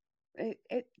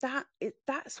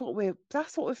 that's what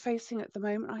we're facing at the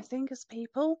moment. I think as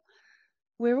people,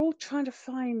 we're all trying to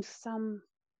find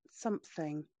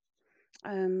something,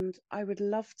 and I would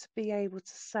love to be able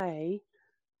to say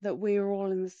that we're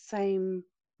all in the same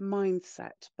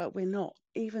mindset, but we're not.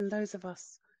 Even those of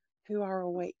us who are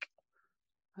awake,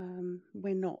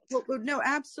 we're not. Well, no,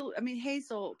 absolutely. I mean,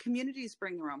 Hazel, communities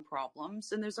bring their own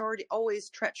problems, and there's always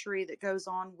treachery that goes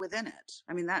on within it.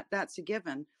 I mean, that's a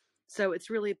given. So it's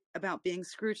really about being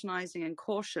scrutinizing and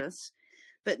cautious,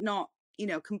 but not,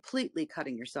 completely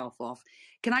cutting yourself off.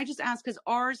 Can I just ask, because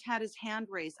Ars had his hand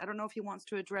raised, I don't know if he wants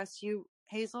to address you,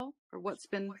 Hazel, or what's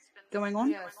been going on?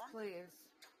 Yes, please.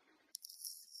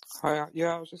 Hi,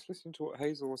 yeah, I was just listening to what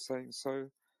Hazel was saying.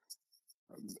 So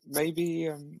maybe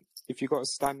if you've got to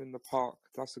stand in the park,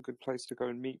 that's a good place to go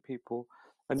and meet people.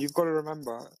 And you've got to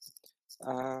remember,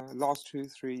 last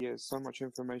 2-3 years, so much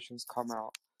information's come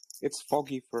out. It's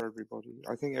foggy for everybody.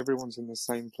 I think everyone's in the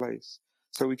same place.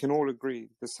 So we can all agree,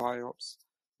 the psyops,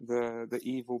 the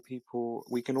evil people,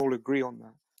 we can all agree on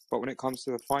that. But when it comes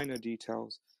to the finer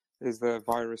details, is the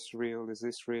virus real? Is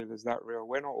this real? Is that real?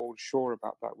 We're not all sure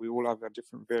about that. We all have our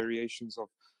different variations of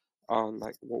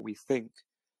like what we think.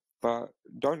 But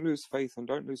don't lose faith and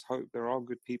don't lose hope. There are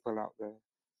good people out there,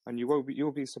 and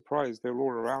you'll be surprised. They're all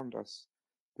around us.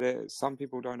 Some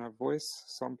people don't have voice.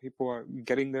 Some people are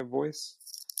getting their voice,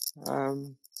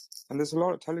 and there's a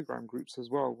lot of Telegram groups as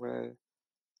well where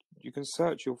you can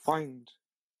search. You'll find.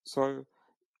 So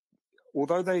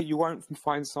although you won't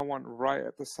find someone right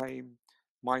at the same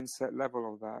mindset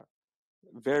level of that,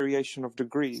 variation of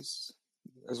degrees,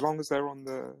 as long as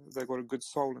they've got a good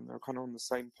soul and they're kind of on the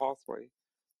same pathway,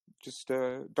 just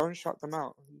don't shut them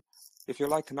out. If you're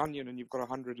like an onion and you've got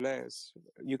 100 layers,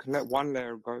 you can let one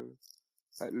layer go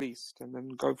at least, and then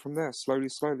go from there, slowly,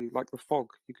 like the fog.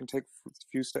 You can take a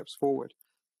few steps forward.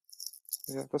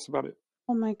 Yeah, that's about it.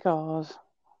 Oh my God,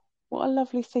 what a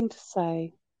lovely thing to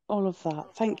say. All of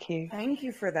that. Thank you. Thank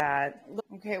you for that.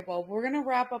 Okay, well, we're going to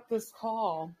wrap up this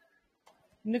call.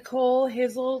 Nicole,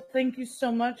 Hazel, thank you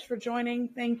so much for joining.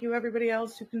 Thank you, everybody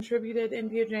else who contributed.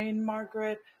 India Jane,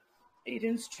 Margaret,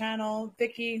 Aiden's channel,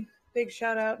 Vicky, big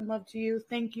shout out and love to you.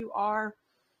 Thank you, R.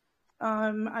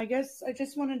 I guess I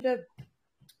just wanted to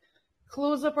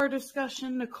close up our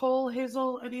discussion. Nicole,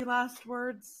 Hazel, any last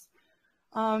words?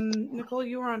 Nicole,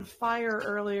 you were on fire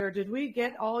earlier. Did we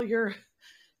get all your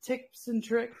tips and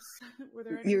tricks?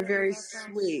 You're very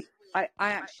sweet. I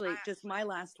actually, just my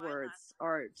last words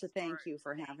are to thank you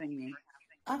for having me.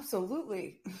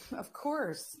 Absolutely. Of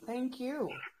course. Thank you.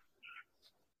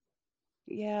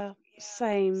 Yeah,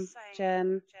 same,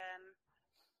 Jen.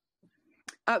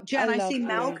 Jen, I see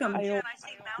Malcolm.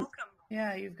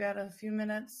 Yeah, you've got a few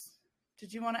minutes.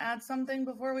 Did you want to add something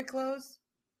before we close?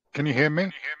 Can you hear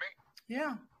me?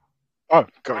 Yeah. Oh,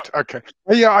 good. Okay.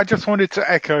 Yeah, I just wanted to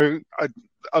echo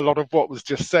a lot of what was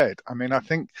just said. I mean, I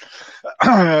think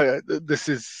it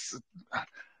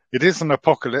is an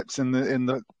apocalypse in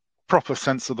the proper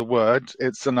sense of the word.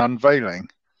 It's an unveiling,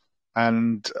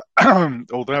 and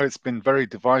although it's been very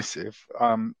divisive,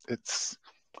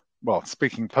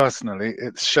 speaking personally,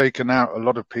 it's shaken out a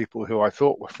lot of people who I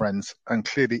thought were friends and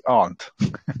clearly aren't.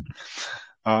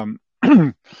 And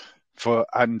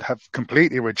have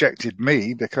completely rejected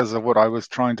me because of what I was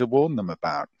trying to warn them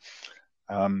about.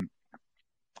 I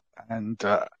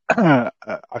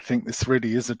think this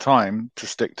really is a time to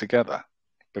stick together,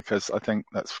 because I think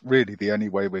that's really the only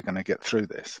way we're going to get through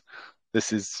this.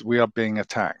 We are being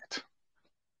attacked.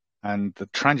 And the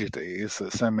tragedy is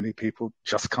that so many people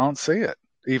just can't see it,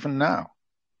 even now.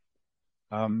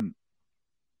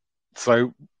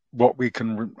 So what we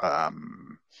can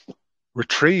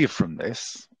retrieve from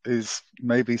this is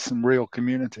maybe some real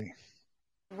community.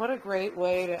 What a great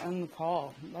way to end the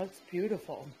call. That's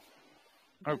beautiful.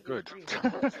 Oh, good.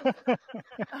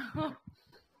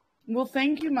 Well,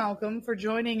 thank you, Malcolm, for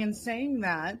joining and saying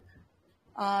that.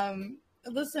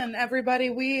 Listen, everybody,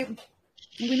 we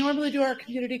normally do our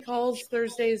community calls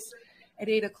Thursdays at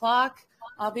 8 o'clock.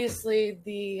 Obviously,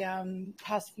 the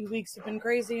past few weeks have been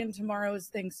crazy, and tomorrow is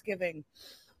Thanksgiving.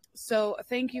 So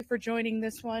thank you for joining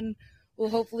this one. We'll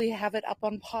hopefully have it up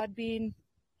on Podbean.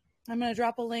 I'm going to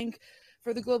drop a link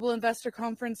for the Global Investor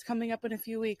Conference coming up in a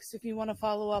few weeks if you want to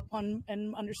follow up on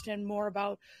and understand more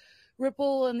about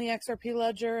Ripple and the XRP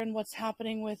ledger and what's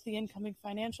happening with the incoming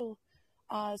financial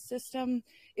system.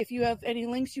 If you have any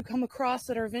links you come across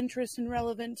that are of interest and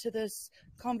relevant to this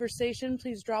conversation,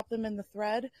 please drop them in the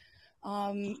thread.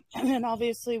 And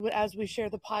obviously, as we share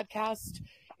the podcast,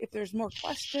 if there's more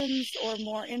questions or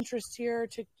more interest here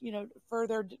to,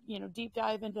 further, deep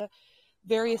dive into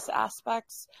various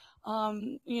aspects,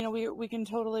 we can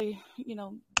totally,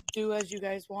 do as you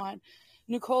guys want.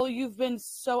 Nicole, you've been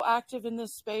so active in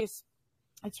this space.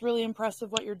 It's really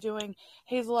impressive what you're doing.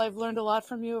 Hazel, I've learned a lot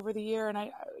from you over the year, and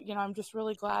I'm just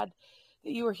really glad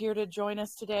that you were here to join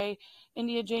us today.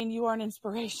 India Jane, you are an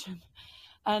inspiration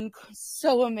and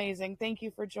so amazing. Thank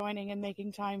you for joining and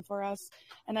making time for us.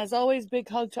 And as always, big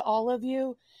hug to all of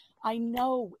you. I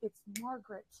know it's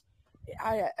Margaret.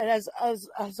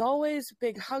 As always,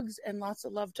 big hugs and lots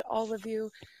of love to all of you.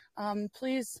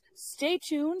 Please stay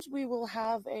tuned. We will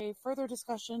have a further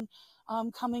discussion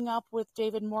coming up with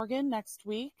David Morgan next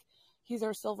week. He's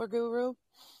our silver guru.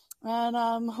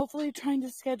 And hopefully trying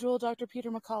to schedule Dr. Peter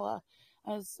McCullough,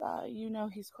 as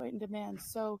he's quite in demand.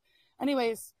 So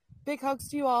anyways, big hugs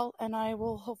to you all, and I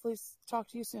will hopefully talk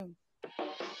to you soon.